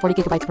 Unlimited more than 40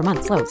 gigabytes per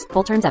month. Slows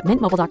full terms at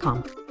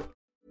mintmobile.com.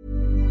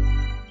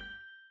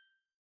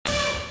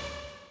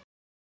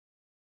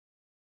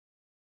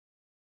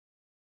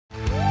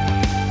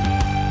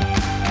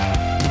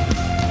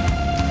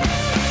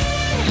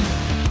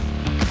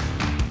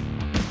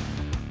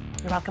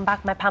 Welcome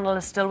back. My panel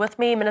is still with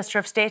me. Minister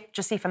of State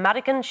Josepha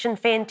Madigan, Sinn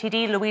Féin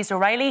TD Louise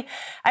O'Reilly,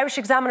 Irish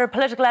Examiner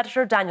political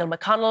editor Daniel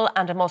McConnell,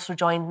 and I'm also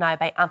joined now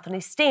by Anthony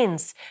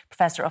Staines,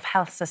 Professor of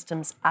Health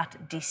Systems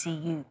at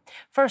DCU.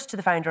 First to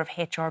the founder of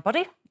HR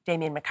Buddy,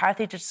 Damien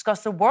McCarthy, to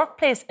discuss the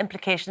workplace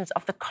implications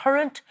of the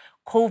current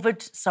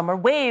COVID summer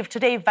wave.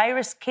 Today,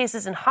 virus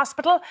cases in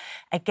hospital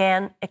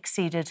again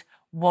exceeded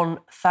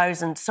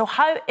 1,000. So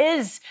how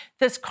is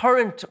this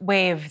current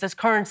wave, this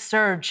current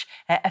surge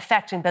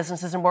affecting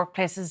businesses and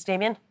workplaces,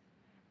 Damien?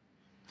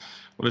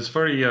 Well, it's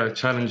very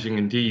challenging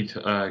indeed,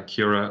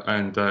 Ciara,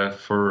 and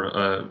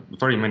for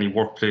very many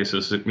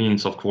workplaces, it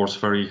means, of course,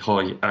 very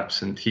high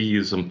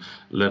absenteeism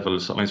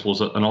levels. I suppose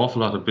an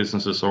awful lot of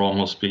businesses are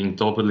almost being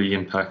doubly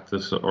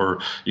impacted, or,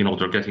 you know,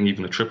 they're getting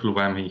even a triple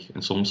whammy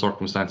in some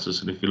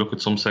circumstances. And if you look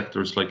at some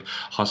sectors like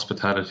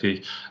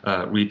hospitality,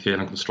 retail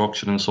and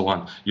construction and so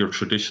on, your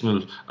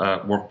traditional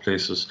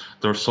workplaces,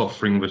 they're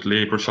suffering with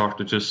labour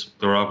shortages.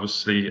 They're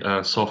obviously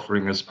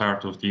suffering as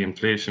part of the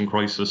inflation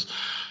crisis.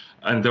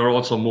 And they're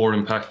also more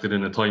impacted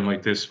in a time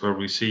like this where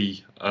we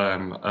see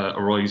a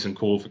rise in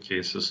COVID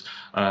cases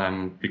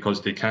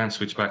because they can't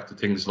switch back to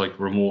things like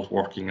remote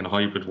working and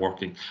hybrid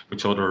working,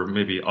 which other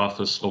maybe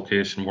office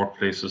location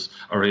workplaces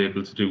are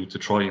able to do to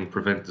try and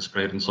prevent the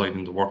spread inside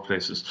in the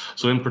workplaces.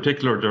 So in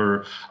particular,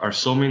 there are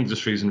some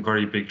industries in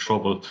very big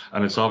trouble,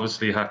 and it's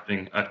obviously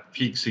happening at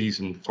peak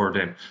season for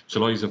them.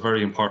 July is a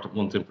very important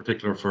month in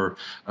particular for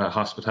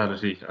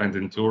hospitality and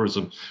in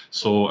tourism.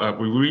 So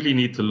we really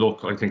need to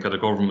look, I think, at a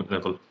government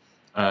level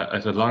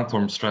at a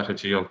long-term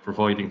strategy of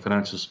providing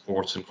financial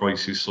supports in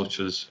crises such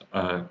as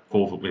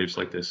COVID waves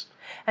like this.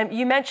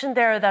 You mentioned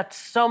there that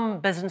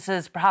some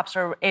businesses perhaps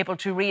are able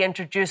to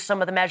reintroduce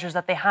some of the measures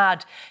that they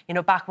had, you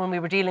know, back when we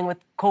were dealing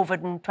with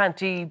COVID in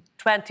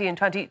 2020 and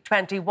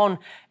 2021.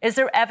 Is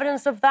there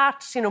evidence of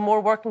that? You know,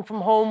 more working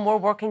from home, more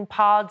working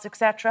pods,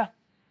 etc.?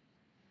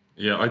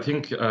 Yeah, I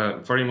think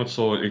very much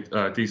so.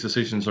 These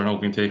decisions are now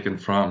being taken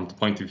from the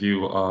point of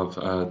view of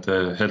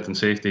the health and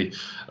safety,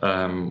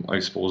 I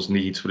suppose,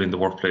 needs within the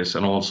workplace,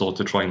 and also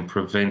to try and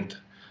prevent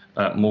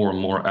more and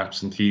more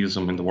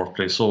absenteeism in the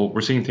workplace. So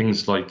we're seeing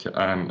things like,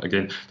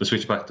 again, the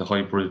switch back to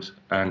hybrid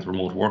and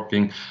remote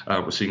working.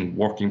 We're seeing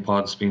working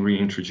pods being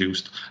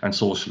reintroduced and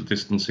social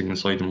distancing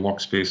inside in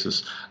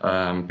workspaces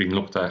being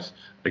looked at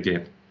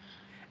again.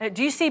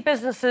 Do you see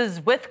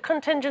businesses with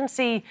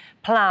contingency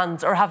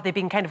plans, or have they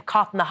been kind of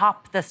caught in the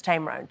hop this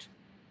time round?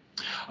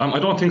 I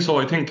don't think so.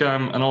 I think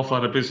an awful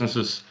lot of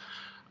businesses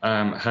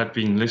have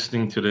been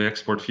listening to the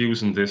expert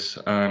views in this.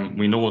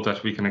 We know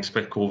that we can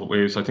expect COVID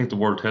waves. I think the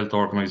World Health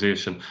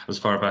Organization, as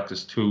far back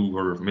as 2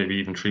 or maybe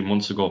even 3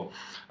 months ago,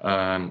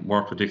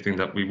 were predicting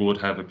that we would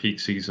have a peak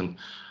season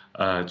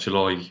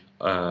July,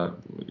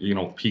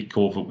 peak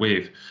COVID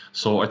wave.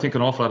 So I think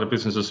an awful lot of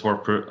businesses were,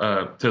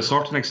 to a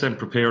certain extent,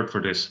 prepared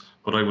for this.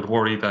 But I would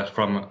worry that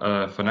from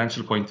a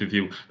financial point of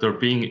view, they're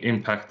being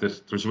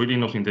impacted. There's really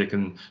nothing they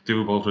can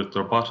do about it.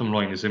 Their bottom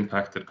line is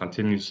impacted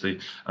continuously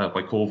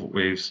by COVID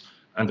waves.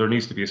 And there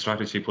needs to be a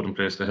strategy put in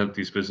place to help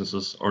these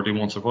businesses or they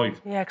won't survive.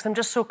 Yeah, because I'm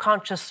just so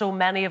conscious so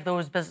many of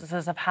those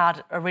businesses have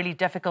had a really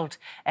difficult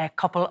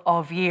couple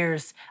of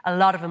years. A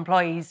lot of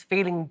employees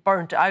feeling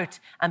burnt out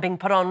and being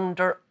put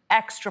under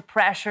extra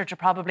pressure to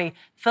probably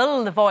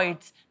fill the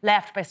voids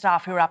left by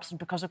staff who are absent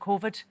because of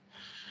COVID.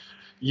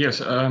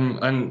 Yes,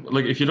 and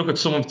like if you look at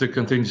some of the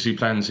contingency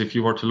plans, if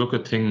you were to look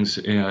at things,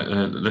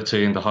 let's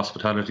say in the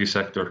hospitality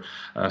sector,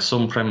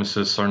 some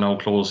premises are now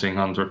closing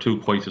on their 2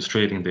 quietest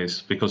trading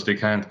days because they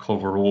can't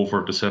cover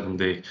over the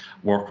 7-day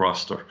work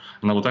roster.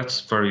 Now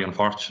that's very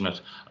unfortunate.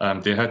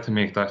 They had to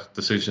make that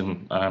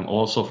decision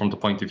also from the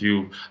point of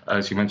view,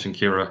 as you mentioned,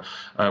 Ciara,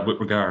 with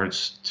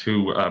regards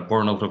to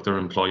burnout of their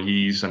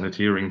employees and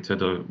adhering to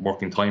the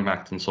Working Time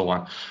Act and so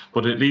on.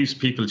 But it leaves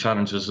people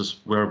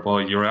challenges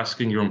whereby you're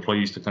asking your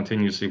employees to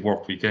continue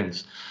work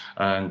weekends,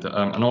 and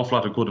an awful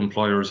lot of good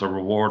employers are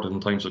rewarded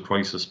in times of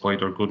crisis by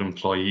their good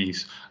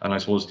employees. And I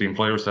suppose the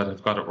employers that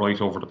have got it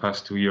right over the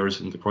past 2 years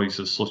in the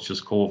crisis, such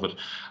as COVID,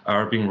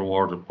 are being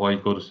rewarded by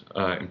good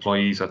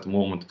employees at the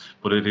moment.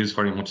 But it is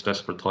very much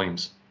desperate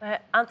times.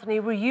 Anthony,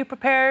 were you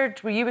prepared?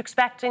 Were you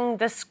expecting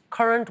this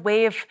current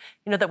wave?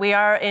 That we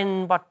are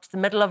in the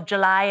middle of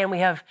July and we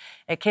have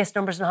case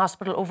numbers in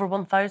hospital over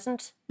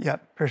 1,000? Yeah,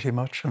 pretty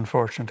much.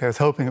 Unfortunately, I was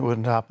hoping it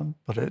wouldn't happen,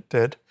 but it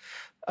did.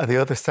 The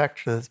other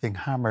sector that's being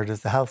hammered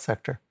is the health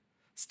sector.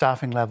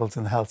 Staffing levels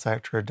in the health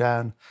sector are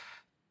down.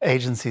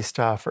 Agency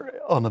staff are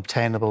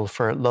unobtainable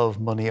for love,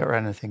 money or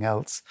anything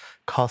else.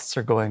 Costs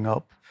are going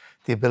up.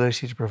 The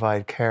ability to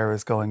provide care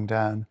is going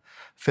down.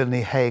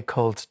 Finlay Hay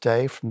called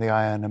today from the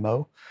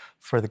INMO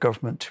for the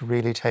government to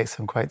really take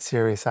some quite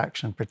serious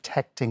action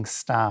protecting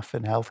staff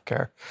in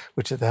healthcare,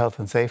 which is the health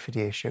and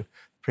safety issue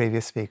the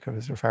previous speaker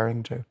was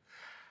referring to.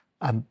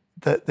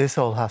 This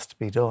all has to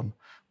be done.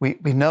 We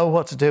know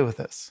what to do with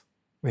this.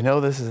 We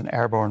know this is an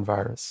airborne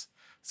virus.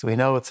 So we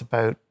know it's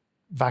about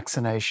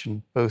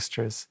vaccination,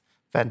 boosters,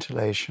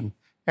 ventilation,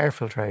 air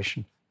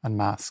filtration and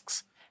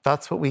masks.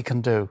 That's what we can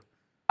do.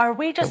 Are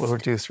we just that will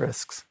reduce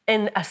risks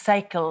in a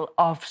cycle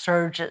of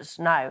surges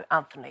now,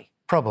 Anthony?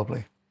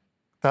 Probably.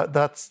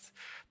 That's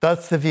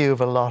the view of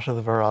a lot of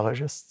the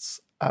virologists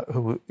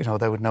who,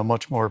 they would know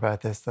much more about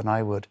this than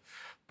I would.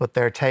 But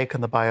their take on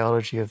the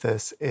biology of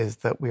this is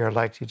that we are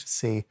likely to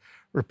see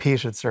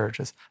repeated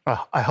surges.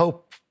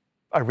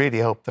 I really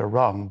hope they're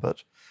wrong,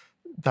 but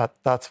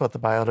that's what the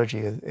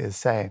biology is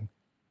saying.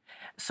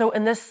 So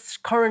in this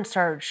current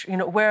surge,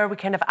 where are we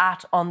kind of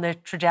at on the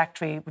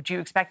trajectory? Would you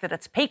expect that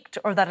it's peaked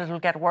or that it'll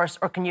get worse?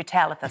 Or can you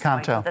tell at this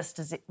point with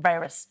this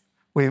virus?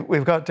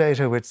 We've got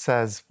data which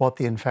says what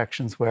the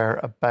infections were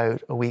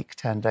about a week,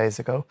 10 days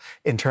ago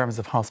in terms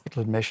of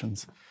hospital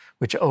admissions,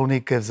 which only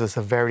gives us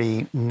a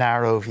very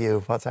narrow view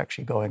of what's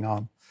actually going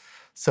on.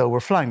 So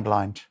we're flying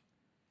blind.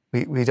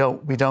 We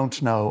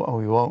don't know and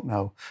we won't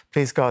know.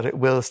 Please God, it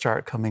will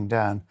start coming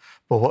down.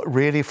 But what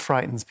really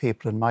frightens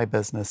people in my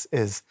business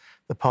is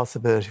the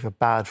possibility of a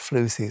bad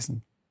flu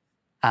season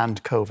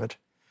and COVID.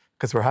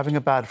 Because we're having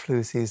a bad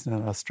flu season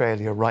in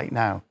Australia right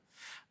now.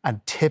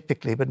 And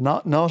typically, but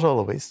not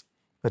always,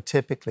 but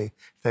typically,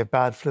 if they have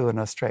bad flu in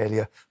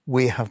Australia,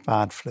 we have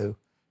bad flu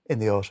in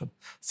the autumn.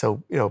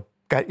 So,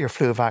 get your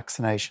flu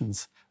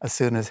vaccinations as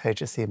soon as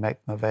HSE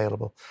make them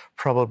available,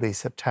 probably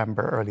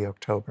September, early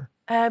October.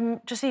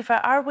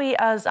 Josepha, are we,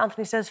 as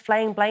Anthony says,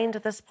 flying blind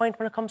at this point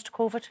when it comes to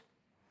COVID?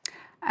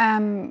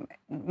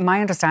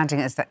 My understanding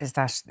is that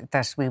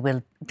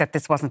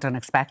this wasn't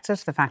unexpected.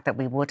 The fact that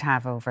we would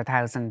have over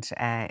 1,000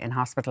 in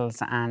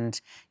hospitals, and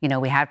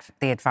we had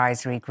the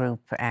advisory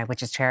group,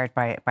 which is chaired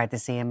by the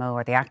CMO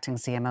or the acting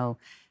CMO,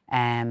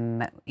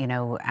 and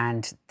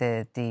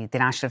the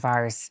National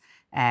Virus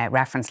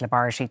Reference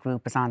Laboratory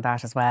Group is on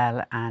that as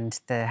well, and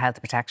the Health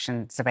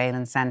Protection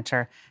Surveillance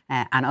Centre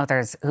and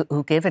others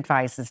who give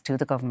advices to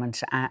the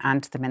government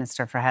and to the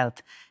Minister for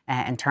Health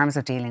in terms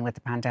of dealing with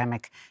the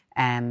pandemic.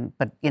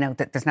 But,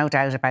 there's no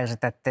doubt about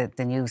it that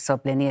the new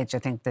sub-lineage, I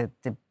think the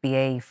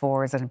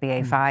BA4s and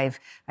BA5,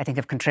 I think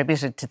have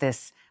contributed to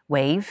this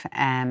wave.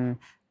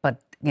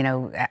 But,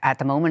 at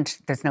the moment,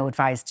 there's no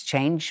advice to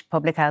change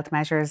public health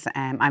measures.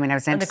 I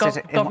was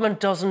interested... And the government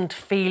doesn't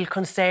feel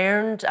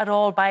concerned at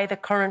all by the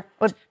current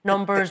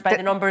numbers, by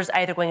the numbers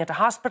either going into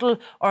hospital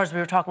or, as we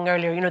were talking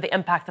earlier, the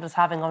impact that it's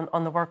having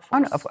on the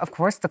workforce? Of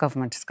course the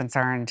government is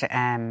concerned,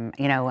 and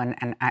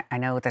I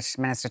know that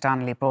Minister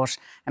Donnelly brought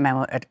a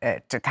memo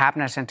to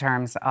Cabinet in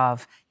terms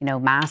of,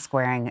 mask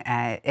wearing,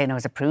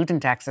 as a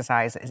prudent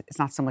exercise. It's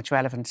not so much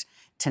relevant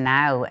to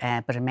now,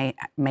 but it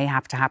may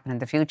have to happen in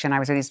the future. And I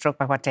was really struck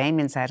by what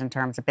Damien said in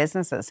terms of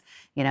businesses,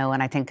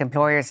 and I think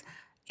employers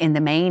in the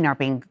main are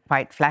being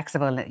quite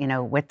flexible,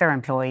 with their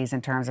employees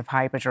in terms of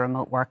hybrid or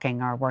remote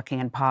working or working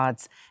in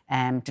pods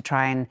to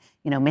try and,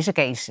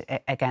 mitigate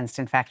against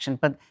infection.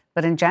 But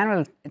in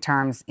general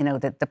terms,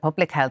 the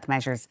public health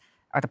measures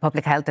or the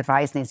public health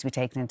advice needs to be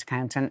taken into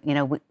account. And, you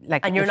know,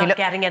 and you're not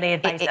getting any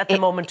advice at the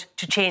moment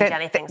to change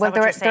anything. Well,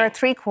 there are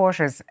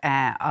 3/4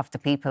 of the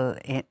people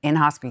in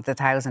hospital, the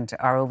 1,000,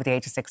 are over the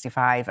age of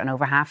 65, and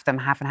over half of them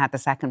haven't had the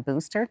second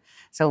booster.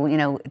 So, you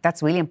know,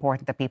 that's really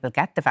important that people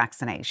get the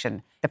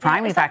vaccination, the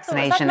primary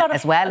vaccination,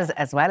 as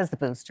well as the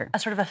booster. A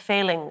sort of a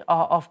failing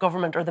of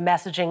government or the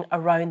messaging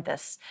around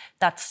this,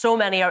 that so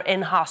many are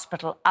in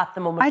hospital at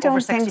the moment over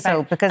 65, think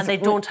so, because and they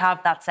don't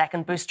have that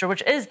second booster,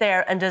 which is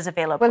there and is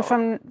available. Well,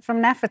 from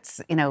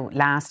NPHET's, you know,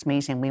 last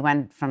meeting, we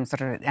went from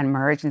sort of an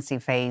emergency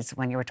phase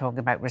when you were talking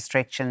about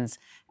restrictions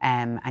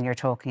and you're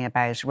talking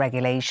about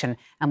regulation,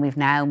 and we've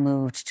now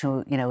moved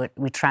to, you know,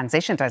 we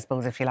transitioned, I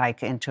suppose, if you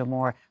like, into a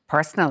more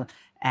personal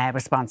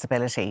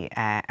responsibility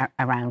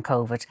around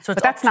COVID. So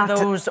it's that's up to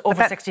those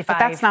over 65. But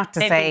that's not to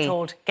they've say been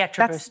told get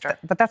your booster.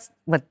 But that's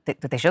what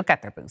they should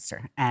get their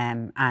booster.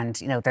 And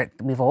you know,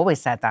 we've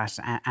always said that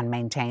and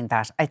maintained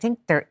that. I think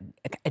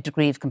a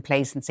degree of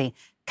complacency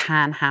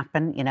can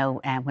happen, you know,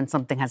 when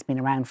something has been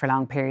around for a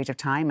long period of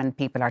time and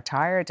people are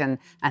tired and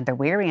they're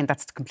weary, and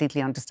that's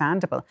completely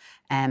understandable.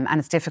 And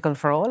it's difficult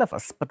for all of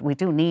us, but we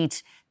do need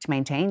to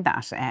maintain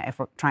that if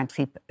we're trying to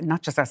keep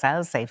not just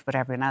ourselves safe, but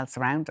everyone else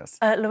around us.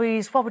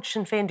 Louise, what would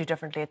Sinn Féin do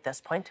differently at this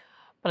point?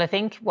 Well, I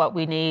think what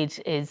we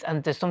need is,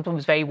 and there's something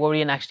was very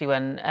worrying actually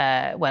when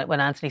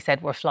Anthony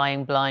said we're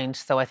flying blind.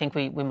 So I think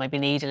we maybe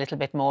need a little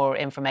bit more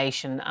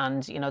information,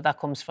 and you know that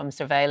comes from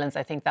surveillance.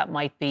 I think that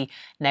might be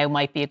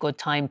a good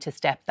time to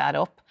step that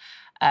up.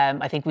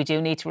 I think we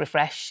do need to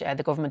refresh.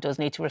 The government does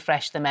need to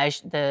refresh the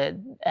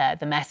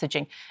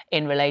messaging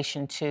in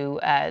relation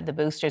to the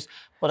boosters.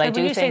 But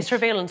when you say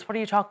surveillance, what are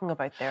you talking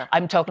about there?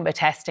 I'm talking about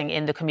testing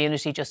in the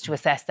community just to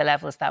assess the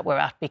levels that we're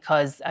at.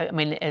 Because I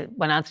mean,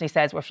 when Anthony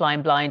says we're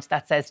flying blind,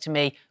 that says to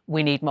me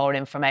we need more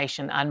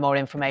information, and more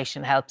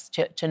information helps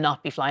to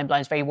not be flying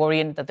blind. It's very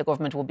worrying that the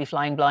government will be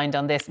flying blind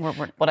on this.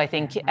 But I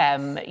think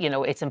you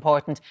know, it's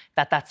important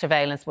that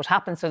surveillance would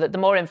happen, so that the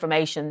more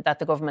information that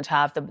the government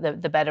have,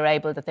 the better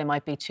able that they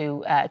might be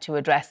to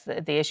address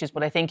the issues.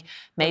 But I think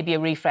maybe a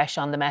refresh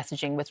on the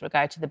messaging with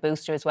regard to the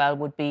booster as well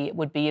would be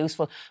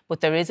useful. But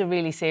there is a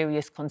really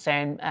serious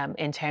concern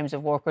in terms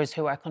of workers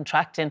who are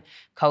contracting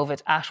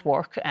COVID at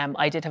work.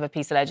 I did have a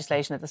piece of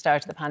legislation at the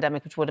start of the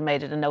pandemic which would have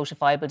made it a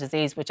notifiable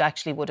disease, which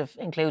actually would have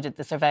included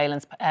the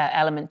surveillance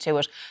element to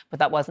it, but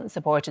that wasn't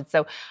supported.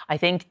 So I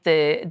think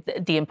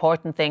the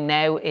important thing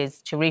now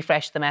is to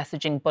refresh the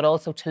messaging, but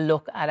also to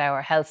look at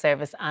our health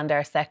service and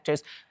our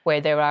sectors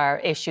where there are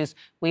issues.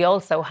 We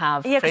also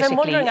have critically, I'm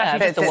wondering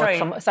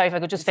sorry, if I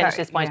could just finish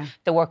this point.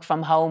 The work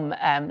from home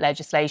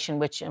legislation,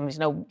 which you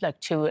know, like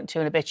two and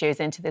a bit years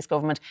into this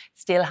government,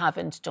 still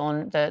haven't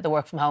done the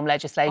work from home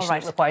legislation.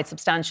 It required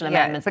substantial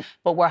amendments,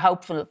 but we're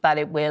hopeful that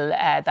it will,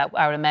 that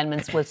our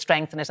amendments will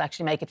strengthen it,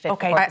 actually make it fit for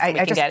purpose.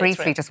 I just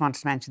briefly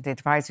wanted to mention the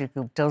advisory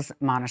group does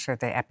monitor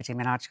the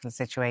epidemiological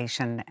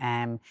situation.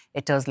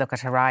 It does look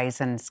at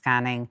horizon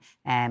scanning.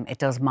 It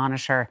does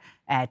monitor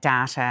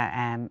data,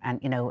 and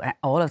you know,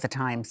 all of the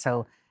time.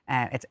 So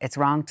it's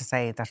wrong to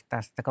say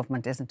that the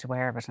government isn't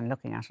aware of it and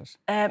looking at it.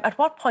 At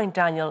what point,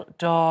 Daniel,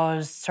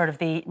 does sort of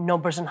the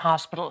numbers in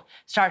hospital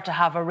start to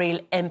have a real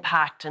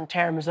impact in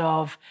terms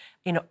of,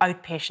 you know,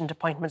 outpatient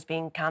appointments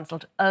being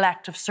cancelled,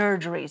 elective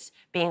surgeries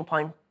being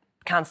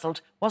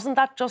cancelled? Wasn't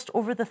that just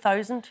over the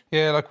 1,000?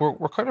 Yeah, like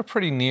we're kind of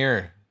pretty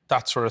near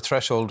that sort of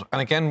threshold.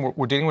 And again,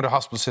 we're dealing with a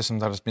hospital system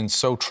that has been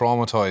so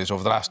traumatised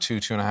over the last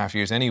 2.5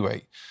 years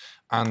anyway.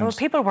 And there were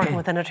people working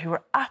within it who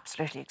were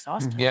absolutely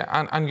exhausted.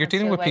 Yeah, and you're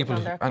dealing with people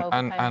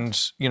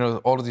and you know,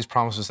 all of these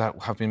promises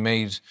that have been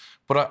made.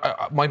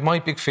 But my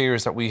big fear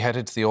is that we head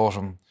into the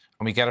autumn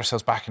and we get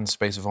ourselves back in the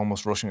space of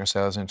almost rushing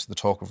ourselves into the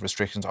talk of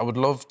restrictions. I would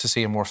love to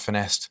see a more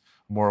finessed,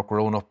 more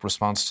grown-up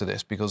response to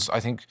this, because I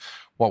think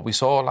what we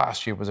saw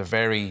last year was a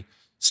very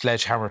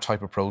sledgehammer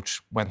type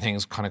approach when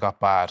things kind of got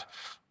bad.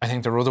 I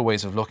think there are other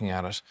ways of looking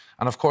at it.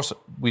 And of course,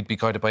 we'd be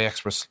guided by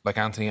experts like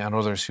Anthony and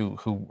others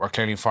who are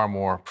clearly far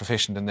more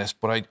proficient in this.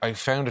 But I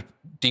found it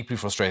deeply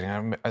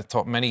frustrating. I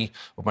thought many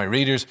of my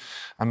readers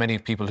and many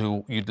people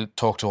who you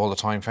talk to all the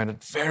time found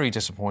it very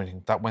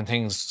disappointing that when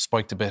things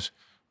spiked a bit,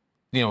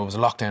 you know, it was a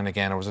lockdown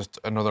again or was it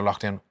another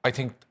lockdown. I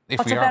think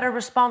What's a better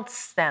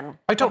response then?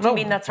 I don't know. What do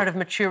you mean that sort of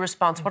mature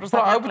response? What does that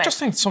look like? I would just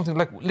think something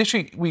like,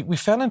 literally, we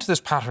fell into this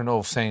pattern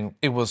of saying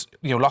it was,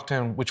 you know,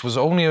 lockdown, which was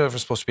only ever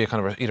supposed to be a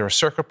kind of either a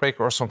circuit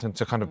breaker or something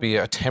to kind of be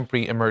a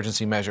temporary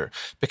emergency measure,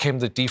 became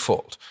the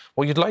default.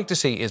 What you'd like to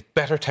see is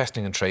better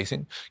testing and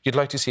tracing. You'd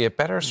like to see a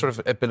better sort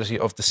of ability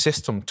of the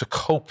system to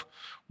cope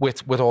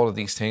with all of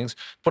these things.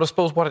 But I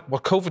suppose what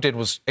COVID did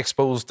was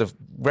expose the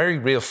very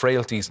real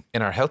frailties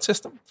in our health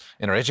system,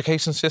 in our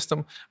education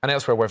system, and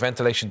elsewhere where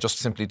ventilation just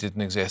simply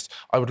didn't exist.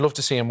 I would love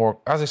to see a more,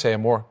 as I say, a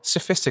more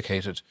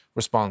sophisticated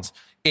response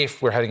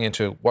if we're heading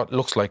into what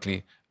looks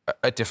likely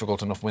a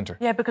difficult enough winter.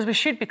 Yeah, because we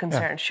should be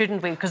concerned,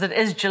 shouldn't we? Because it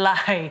is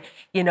July,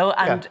 you know,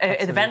 and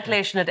the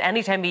ventilation at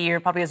any time of year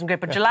probably isn't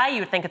great. But July, you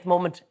would think at the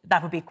moment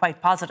that would be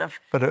quite positive.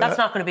 But that's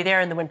not going to be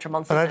there in the winter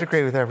months. But I'd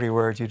agree with every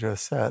word you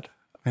just said.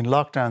 I mean,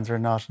 lockdowns are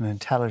not an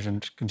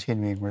intelligent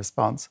continuing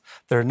response.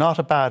 They're not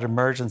a bad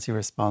emergency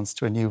response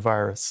to a new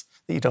virus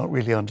that you don't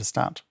really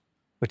understand,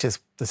 which is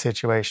the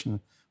situation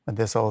when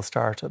this all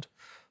started.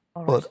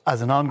 Right. But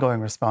as an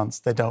ongoing response,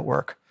 they don't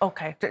work.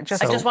 Okay. I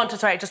just want to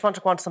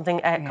go on to something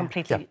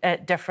completely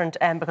different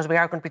because we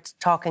are going to be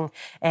talking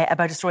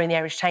about a story in the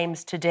Irish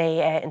Times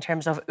today in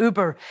terms of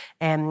Uber,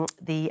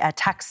 the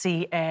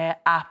taxi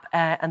app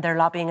and their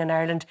lobbying in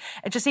Ireland.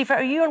 Josepha,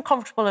 are you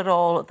uncomfortable at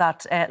all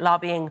that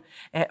lobbying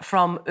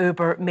from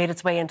Uber made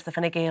its way into the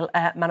Fine Gael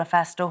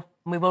manifesto?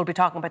 And we will be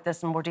talking about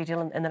this in more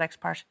detail in the next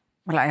part.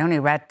 Well, I only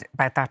read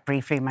about that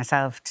briefly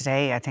myself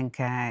today, I think,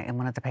 in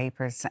one of the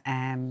papers.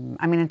 I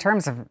mean, in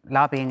terms of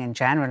lobbying in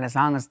general, as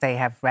long as they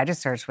have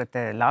registered with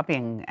the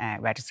lobbying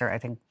register, I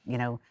think,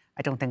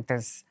 I don't think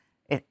there's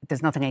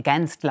nothing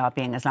against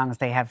lobbying as long as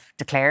they have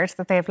declared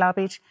that they have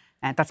lobbied.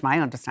 That's my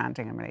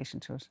understanding in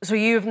relation to it. So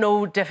you have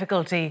no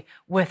difficulty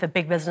with a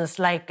big business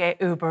like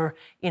Uber,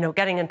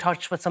 getting in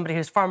touch with somebody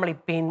who's formerly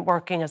been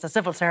working as a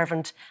civil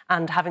servant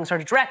and having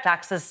sort of direct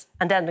access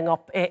and ending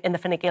up in the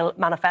Fine Gael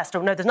manifesto.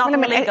 Now, there's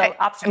nothing illegal,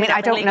 absolutely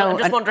nothing illegal. I'm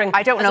just wondering,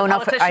 I don't know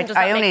enough.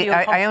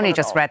 I only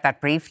just read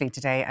that briefly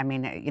today. I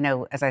mean,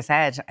 as I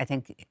said, I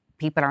think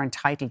people are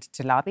entitled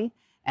to lobby.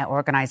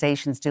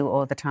 Organisations do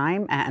all the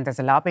time, and there's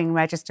a lobbying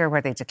register where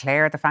they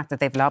declare the fact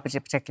that they've lobbied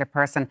a particular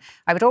person.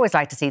 I would always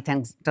like to see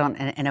things done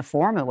in a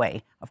formal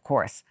way, of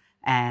course,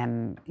 but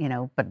I'm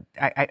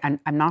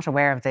not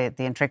aware of the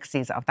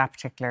intricacies of that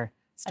particular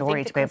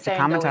story to be able to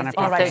comment on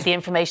it. The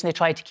information they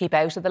tried to keep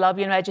out of the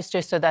lobbying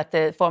register so that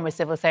the former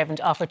civil servant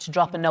offered to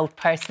drop a note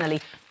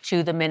personally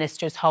to the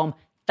minister's home.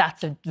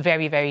 That's a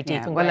very, very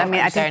deep and well, I mean,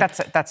 I think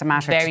that's a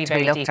matter to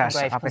be looked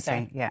at,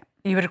 obviously. Yeah.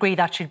 You would agree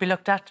that should be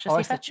looked at,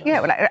 Josepha?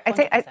 Yeah, well,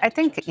 I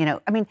think,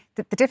 I mean,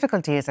 the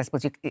difficulty is, I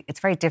suppose,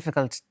 it's very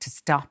difficult to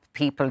stop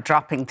people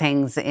dropping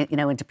things,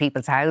 into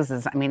people's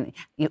houses. I mean,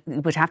 you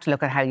would have to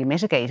look at how you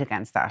mitigate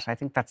against that. I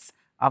think that's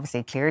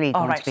obviously clearly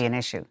going to be an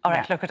issue. All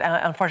right, look,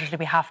 unfortunately,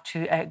 we have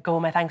to go.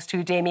 My thanks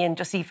to Damien,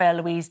 Josepha,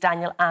 Louise,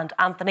 Daniel and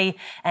Anthony.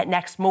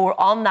 Next, more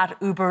on that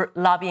Uber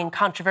lobbying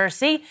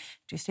controversy.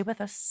 Do stay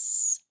with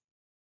us.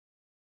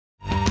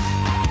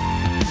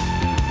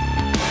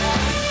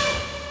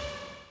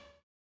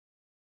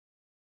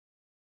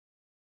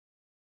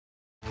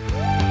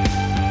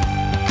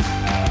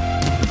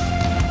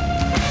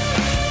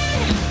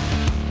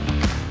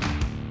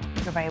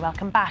 Very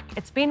welcome back.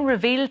 It's been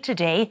revealed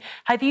today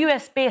how the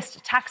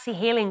US-based taxi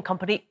hailing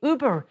company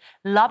Uber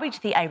lobbied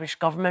the Irish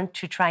government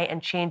to try and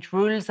change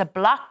rules that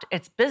blocked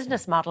its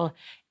business model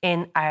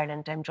in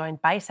Ireland. I'm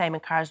joined by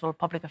Simon Carswell,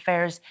 Public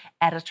Affairs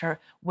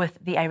Editor with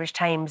the Irish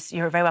Times.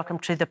 You're very welcome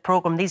to the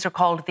programme. These are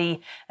called the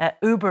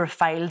Uber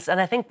files. And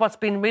I think what's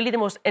been really the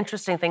most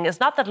interesting thing is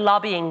not that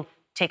lobbying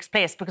takes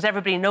place, because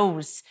everybody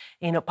knows,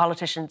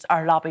 politicians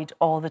are lobbied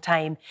all the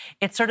time.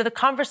 It's sort of the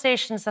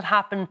conversations that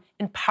happen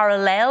in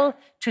parallel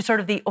to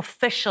sort of the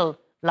official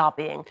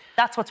lobbying.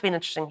 That's what's been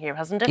interesting here,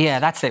 hasn't it? Yeah,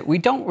 that's it. We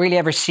don't really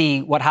ever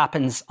see what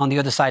happens on the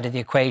other side of the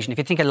equation. If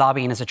you think of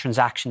lobbying as a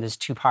transaction, there's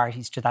two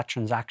parties to that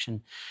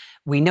transaction.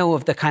 We know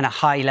of the kind of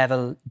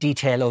high-level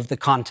detail of the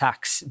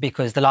contacts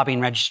because the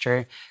lobbying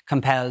register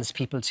compels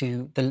people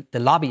to, the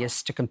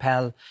lobbyists to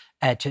compel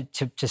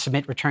to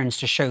submit returns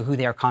to show who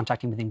they are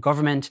contacting within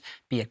government,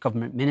 be it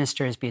government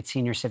ministers, be it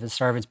senior civil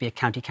servants, be it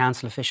county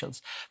council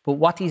officials. But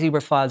what these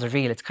Uber files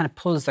reveal, it kind of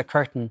pulls the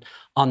curtain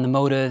on the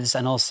motives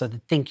and also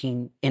the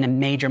thinking in a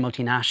major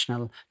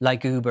multinational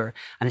like Uber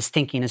and its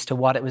thinking as to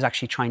what it was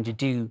actually trying to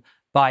do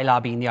by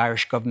lobbying the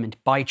Irish government,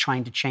 by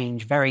trying to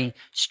change very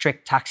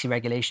strict taxi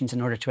regulations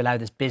in order to allow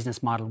this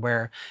business model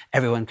where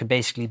everyone could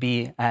basically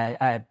be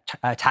a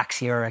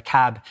taxi or a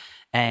cab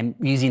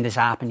using this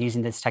app and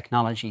using this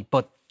technology.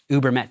 But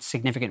Uber met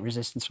significant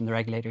resistance from the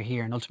regulator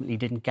here and ultimately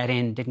didn't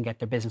get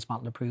their business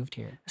model approved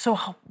here. So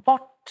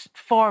what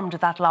form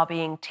did that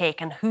lobbying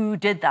take and who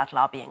did that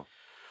lobbying?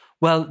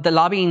 Well, the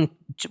lobbying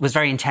was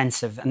very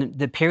intensive, and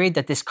the period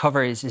that this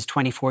covers is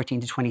 2014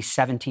 to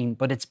 2017,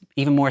 but it's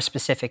even more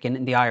specific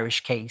in the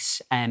Irish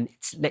case.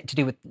 It's to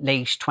do with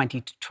late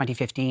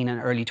 2015 and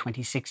early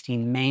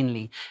 2016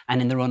 mainly, and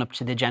in the run-up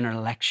to the general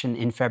election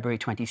in February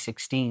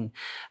 2016.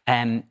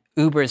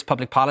 Uber's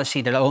public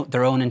policy,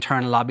 their own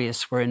internal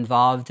lobbyists were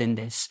involved in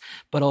this,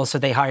 but also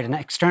they hired an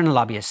external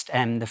lobbyist,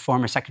 the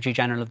former Secretary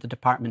General of the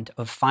Department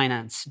of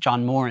Finance,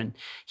 John Moran.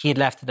 He had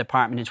left the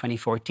department in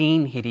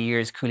 2014. He had a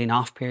year's cooling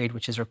off period,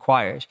 which is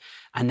required.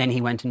 And then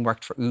he went and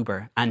worked for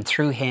Uber. And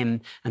through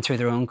him and through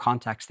their own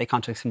contacts, they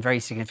contacted some very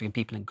significant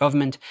people in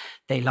government.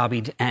 They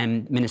lobbied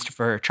Minister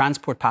for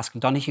Transport, Paschal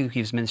Donoghue. He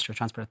was Minister of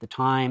Transport at the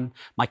time.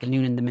 Michael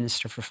Noonan, the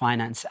Minister for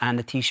Finance, and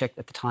the Taoiseach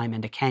at the time,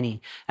 Enda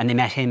Kenny. And they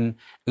met him,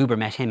 Uber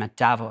met him at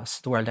Davos,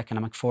 the World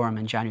Economic Forum,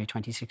 in January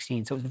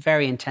 2016. So it was a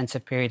very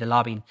intensive period of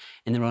lobbying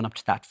in the run-up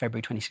to that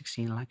February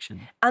 2016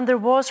 election. And there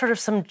was sort of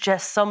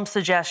some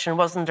suggestion,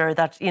 wasn't there,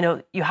 that,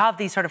 you have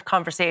these sort of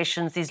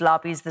conversations, these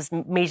lobbies, these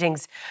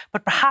meetings,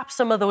 but perhaps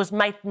some of those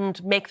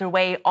mightn't make their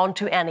way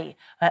onto any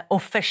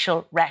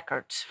official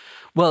record.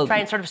 Well, try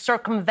and sort of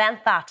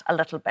circumvent that a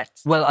little bit.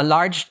 Well, a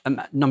large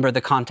number of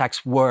the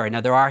contacts were.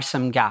 Now, there are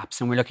some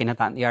gaps, and we're looking at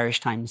that in the Irish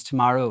Times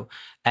tomorrow,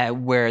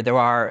 where there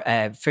are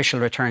official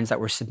returns that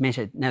were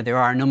submitted. Now, there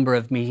are a number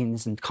of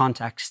meetings and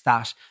contacts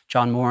that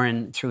John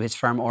Moran, through his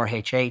firm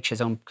RHH,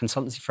 his own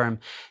consultancy firm,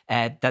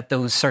 that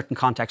those certain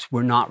contacts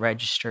were not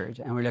registered.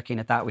 And we're looking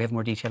at that. We have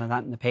more detail on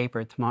that in the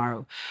paper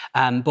tomorrow.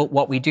 But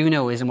what we do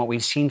know is, and what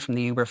we've seen from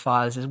the Uber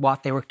files, is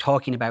what they were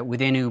talking about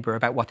within Uber,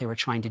 about what they were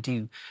trying to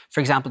do. For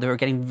example, they were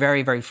getting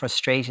very, very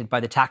frustrated by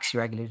the taxi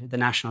regulator, the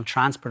National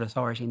Transport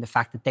Authority, and the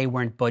fact that they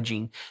weren't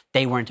budging,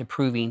 they weren't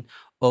approving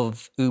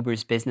of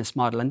Uber's business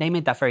model. And they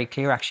made that very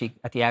clear, actually,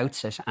 at the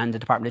outset, and the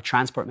Department of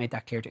Transport made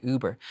that clear to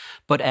Uber.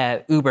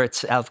 But Uber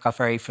itself got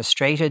very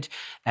frustrated.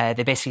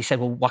 They basically said,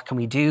 well, what can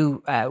we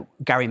do? Mark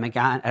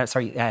McGann,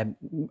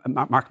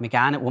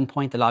 at one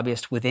point, the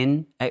lobbyist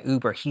within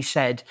Uber, he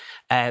said,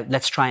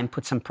 let's try and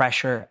put some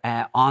pressure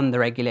on the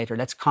regulator.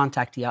 Let's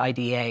contact the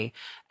IDA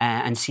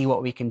and see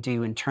what we can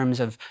do in terms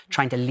of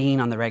trying to lean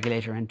on the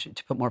regulator and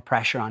to put more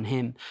pressure on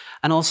him.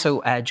 And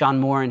also, John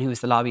Moran, who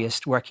is the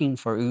lobbyist working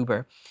for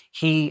Uber,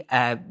 he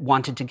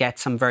wanted to get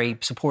some very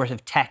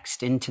supportive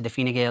text into the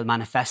Fine Gael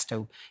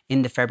manifesto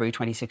in the February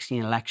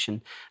 2016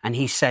 election. And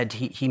he said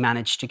he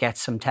managed to get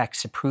some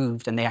text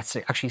approved, and they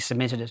actually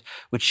submitted it,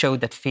 which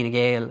showed that Fine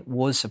Gael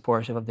was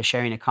supportive of the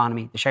sharing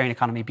economy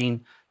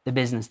being the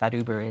business that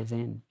Uber is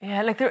in.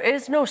 Yeah, there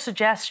is no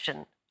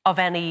suggestion of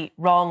any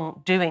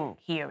wrongdoing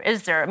here,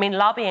 is there? I mean,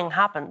 lobbying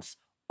happens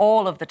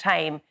all of the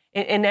time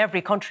in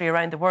every country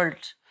around the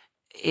world.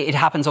 It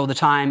happens all the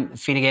time.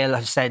 Fine Gael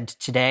have said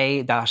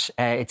today that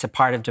it's a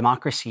part of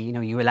democracy.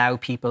 You allow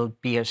people,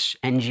 be it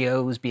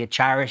NGOs, be it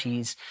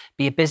charities,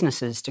 be it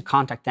businesses, to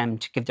contact them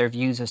to give their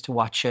views as to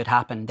what should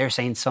happen. They're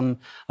saying some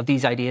of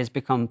these ideas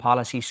become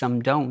policy,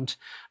 some don't.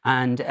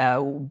 And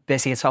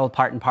basically it's all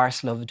part and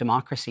parcel of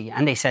democracy.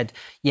 And they said,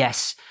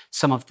 yes,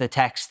 some of the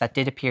text that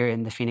did appear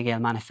in the Fine Gael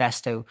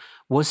manifesto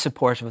was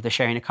supportive of the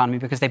sharing economy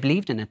because they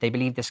believed in it. They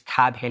believe this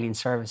cab hailing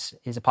service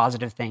is a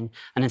positive thing.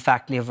 And in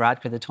fact, Leo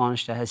Varadkar, the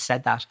Taoiseach, has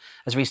said that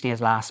as recently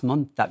as last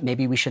month, that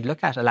maybe we should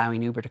look at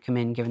allowing Uber to come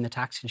in given the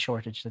taxi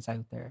shortage that's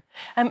out there.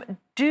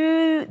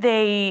 Do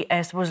they,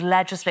 I suppose,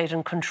 legislate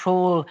and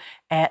control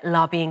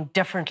lobbying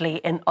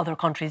differently in other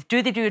countries?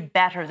 Do they do it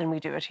better than we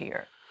do it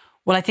here?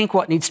 Well, I think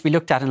what needs to be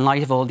looked at in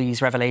light of all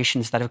these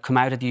revelations that have come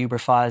out of the Uber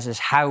files is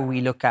how we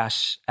look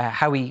at,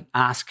 how we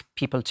ask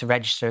people to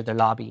register their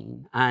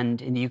lobbying.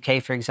 And in the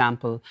UK, for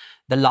example,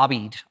 the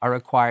lobbied are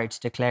required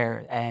to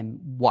declare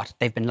what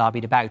they've been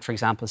lobbied about. For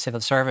example, civil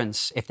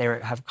servants, if they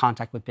have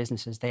contact with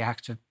businesses, they have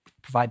to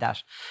provide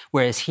that.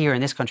 Whereas here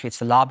in this country, it's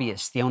the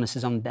lobbyists. The onus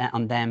is on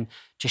them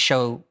to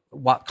show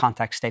what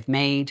contacts they've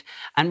made.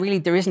 And really,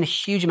 there isn't a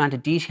huge amount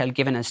of detail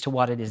given as to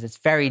what it is. It's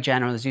very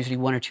general. There's usually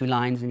one or two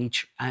lines in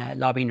each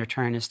lobbying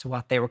return as to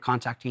what they were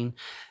contacting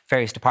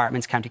various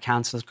departments, county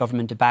councils,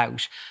 government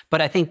about. But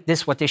I think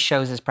what this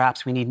shows is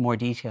perhaps we need more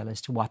detail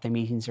as to what the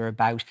meetings are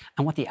about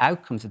and what the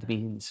outcomes of the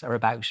meetings are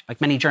about. Like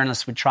many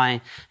journalists would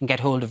try and get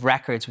hold of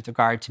records with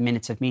regard to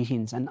minutes of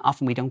meetings, and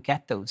often we don't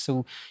get those.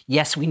 So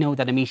yes, we know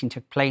that a meeting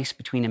took place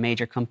between a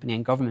major company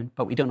and government,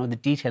 but we don't know the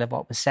detail of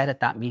what was said at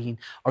that meeting,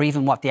 or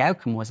even what the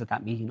outcome was at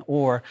that meeting,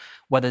 or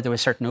whether there were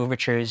certain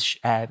overtures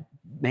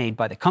made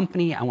by the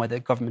company and whether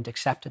the government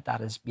accepted that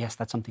as, yes,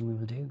 that's something we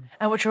will do.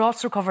 And what you're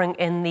also covering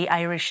in the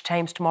Irish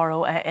Times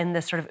tomorrow in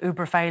this sort of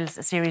Uber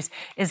Files series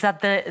is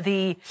that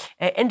the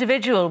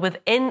individual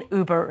within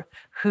Uber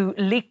who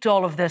leaked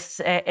all of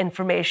this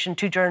information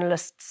to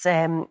journalists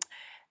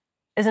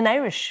is an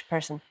Irish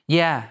person.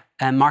 Yeah.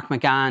 Mark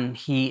McGann,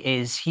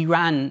 he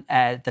ran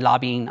the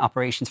lobbying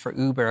operations for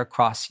Uber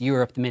across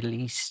Europe, the Middle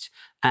East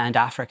and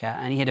Africa.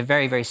 And he had a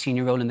very, very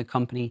senior role in the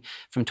company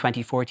from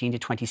 2014 to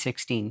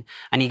 2016.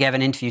 And he gave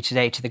an interview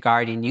today to The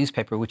Guardian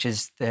newspaper, which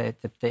is the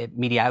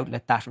media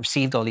outlet that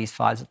received all these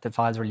files that the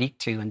files were leaked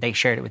to. And they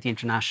shared it with the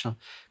International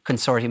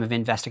Consortium of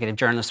Investigative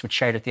Journalists, which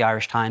shared it with the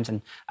Irish Times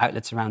and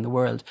outlets around the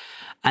world.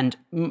 And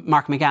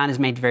Mark McGann has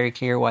made very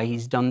clear why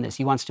he's done this.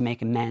 He wants to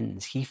make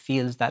amends. He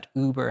feels that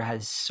Uber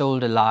has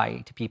sold a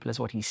lie to people, is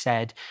what he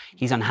said.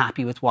 He's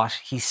unhappy with what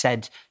he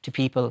said to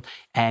people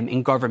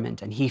in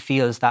government. And he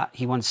feels that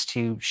he wants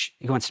to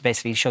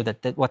basically show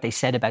that what they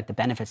said about the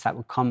benefits that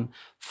would come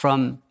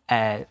from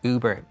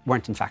Uber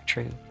weren't in fact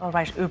true. All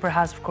right, Uber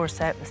has, of course,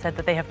 said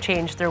that they have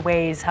changed their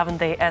ways, haven't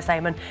they,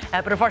 Simon?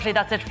 But unfortunately,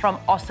 that's it from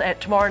us.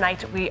 Tomorrow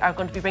night, we are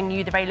going to be bringing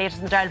you the very latest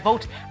in the Dial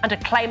Vote and a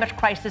climate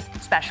crisis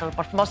special.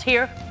 But from us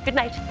here, good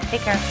night.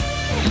 Take care.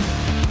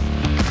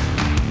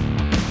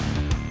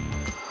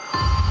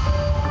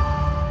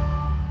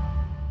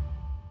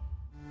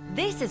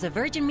 This is a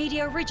Virgin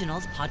Media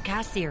Originals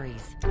podcast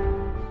series.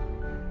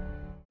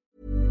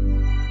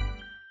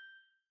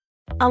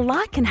 A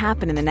lot can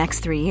happen in the next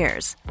 3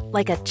 years.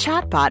 Like a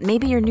chatbot may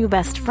be your new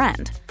best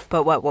friend.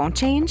 But what won't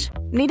change?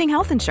 Needing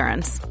health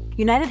insurance.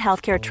 United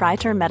Healthcare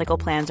Tri-Term Medical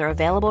Plans are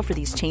available for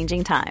these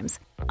changing times.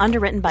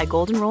 Underwritten by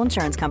Golden Rule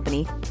Insurance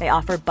Company, they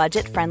offer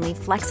budget-friendly,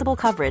 flexible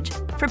coverage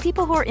for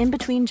people who are in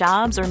between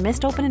jobs or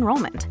missed open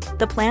enrollment.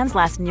 The plans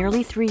last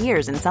nearly 3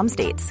 years in some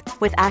states,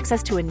 with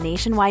access to a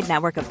nationwide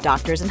network of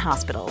doctors and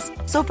hospitals.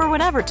 So for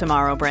whatever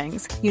tomorrow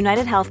brings,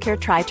 United Healthcare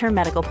Tri-Term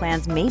Medical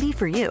Plans may be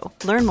for you.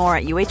 Learn more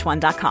at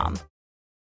uh1.com.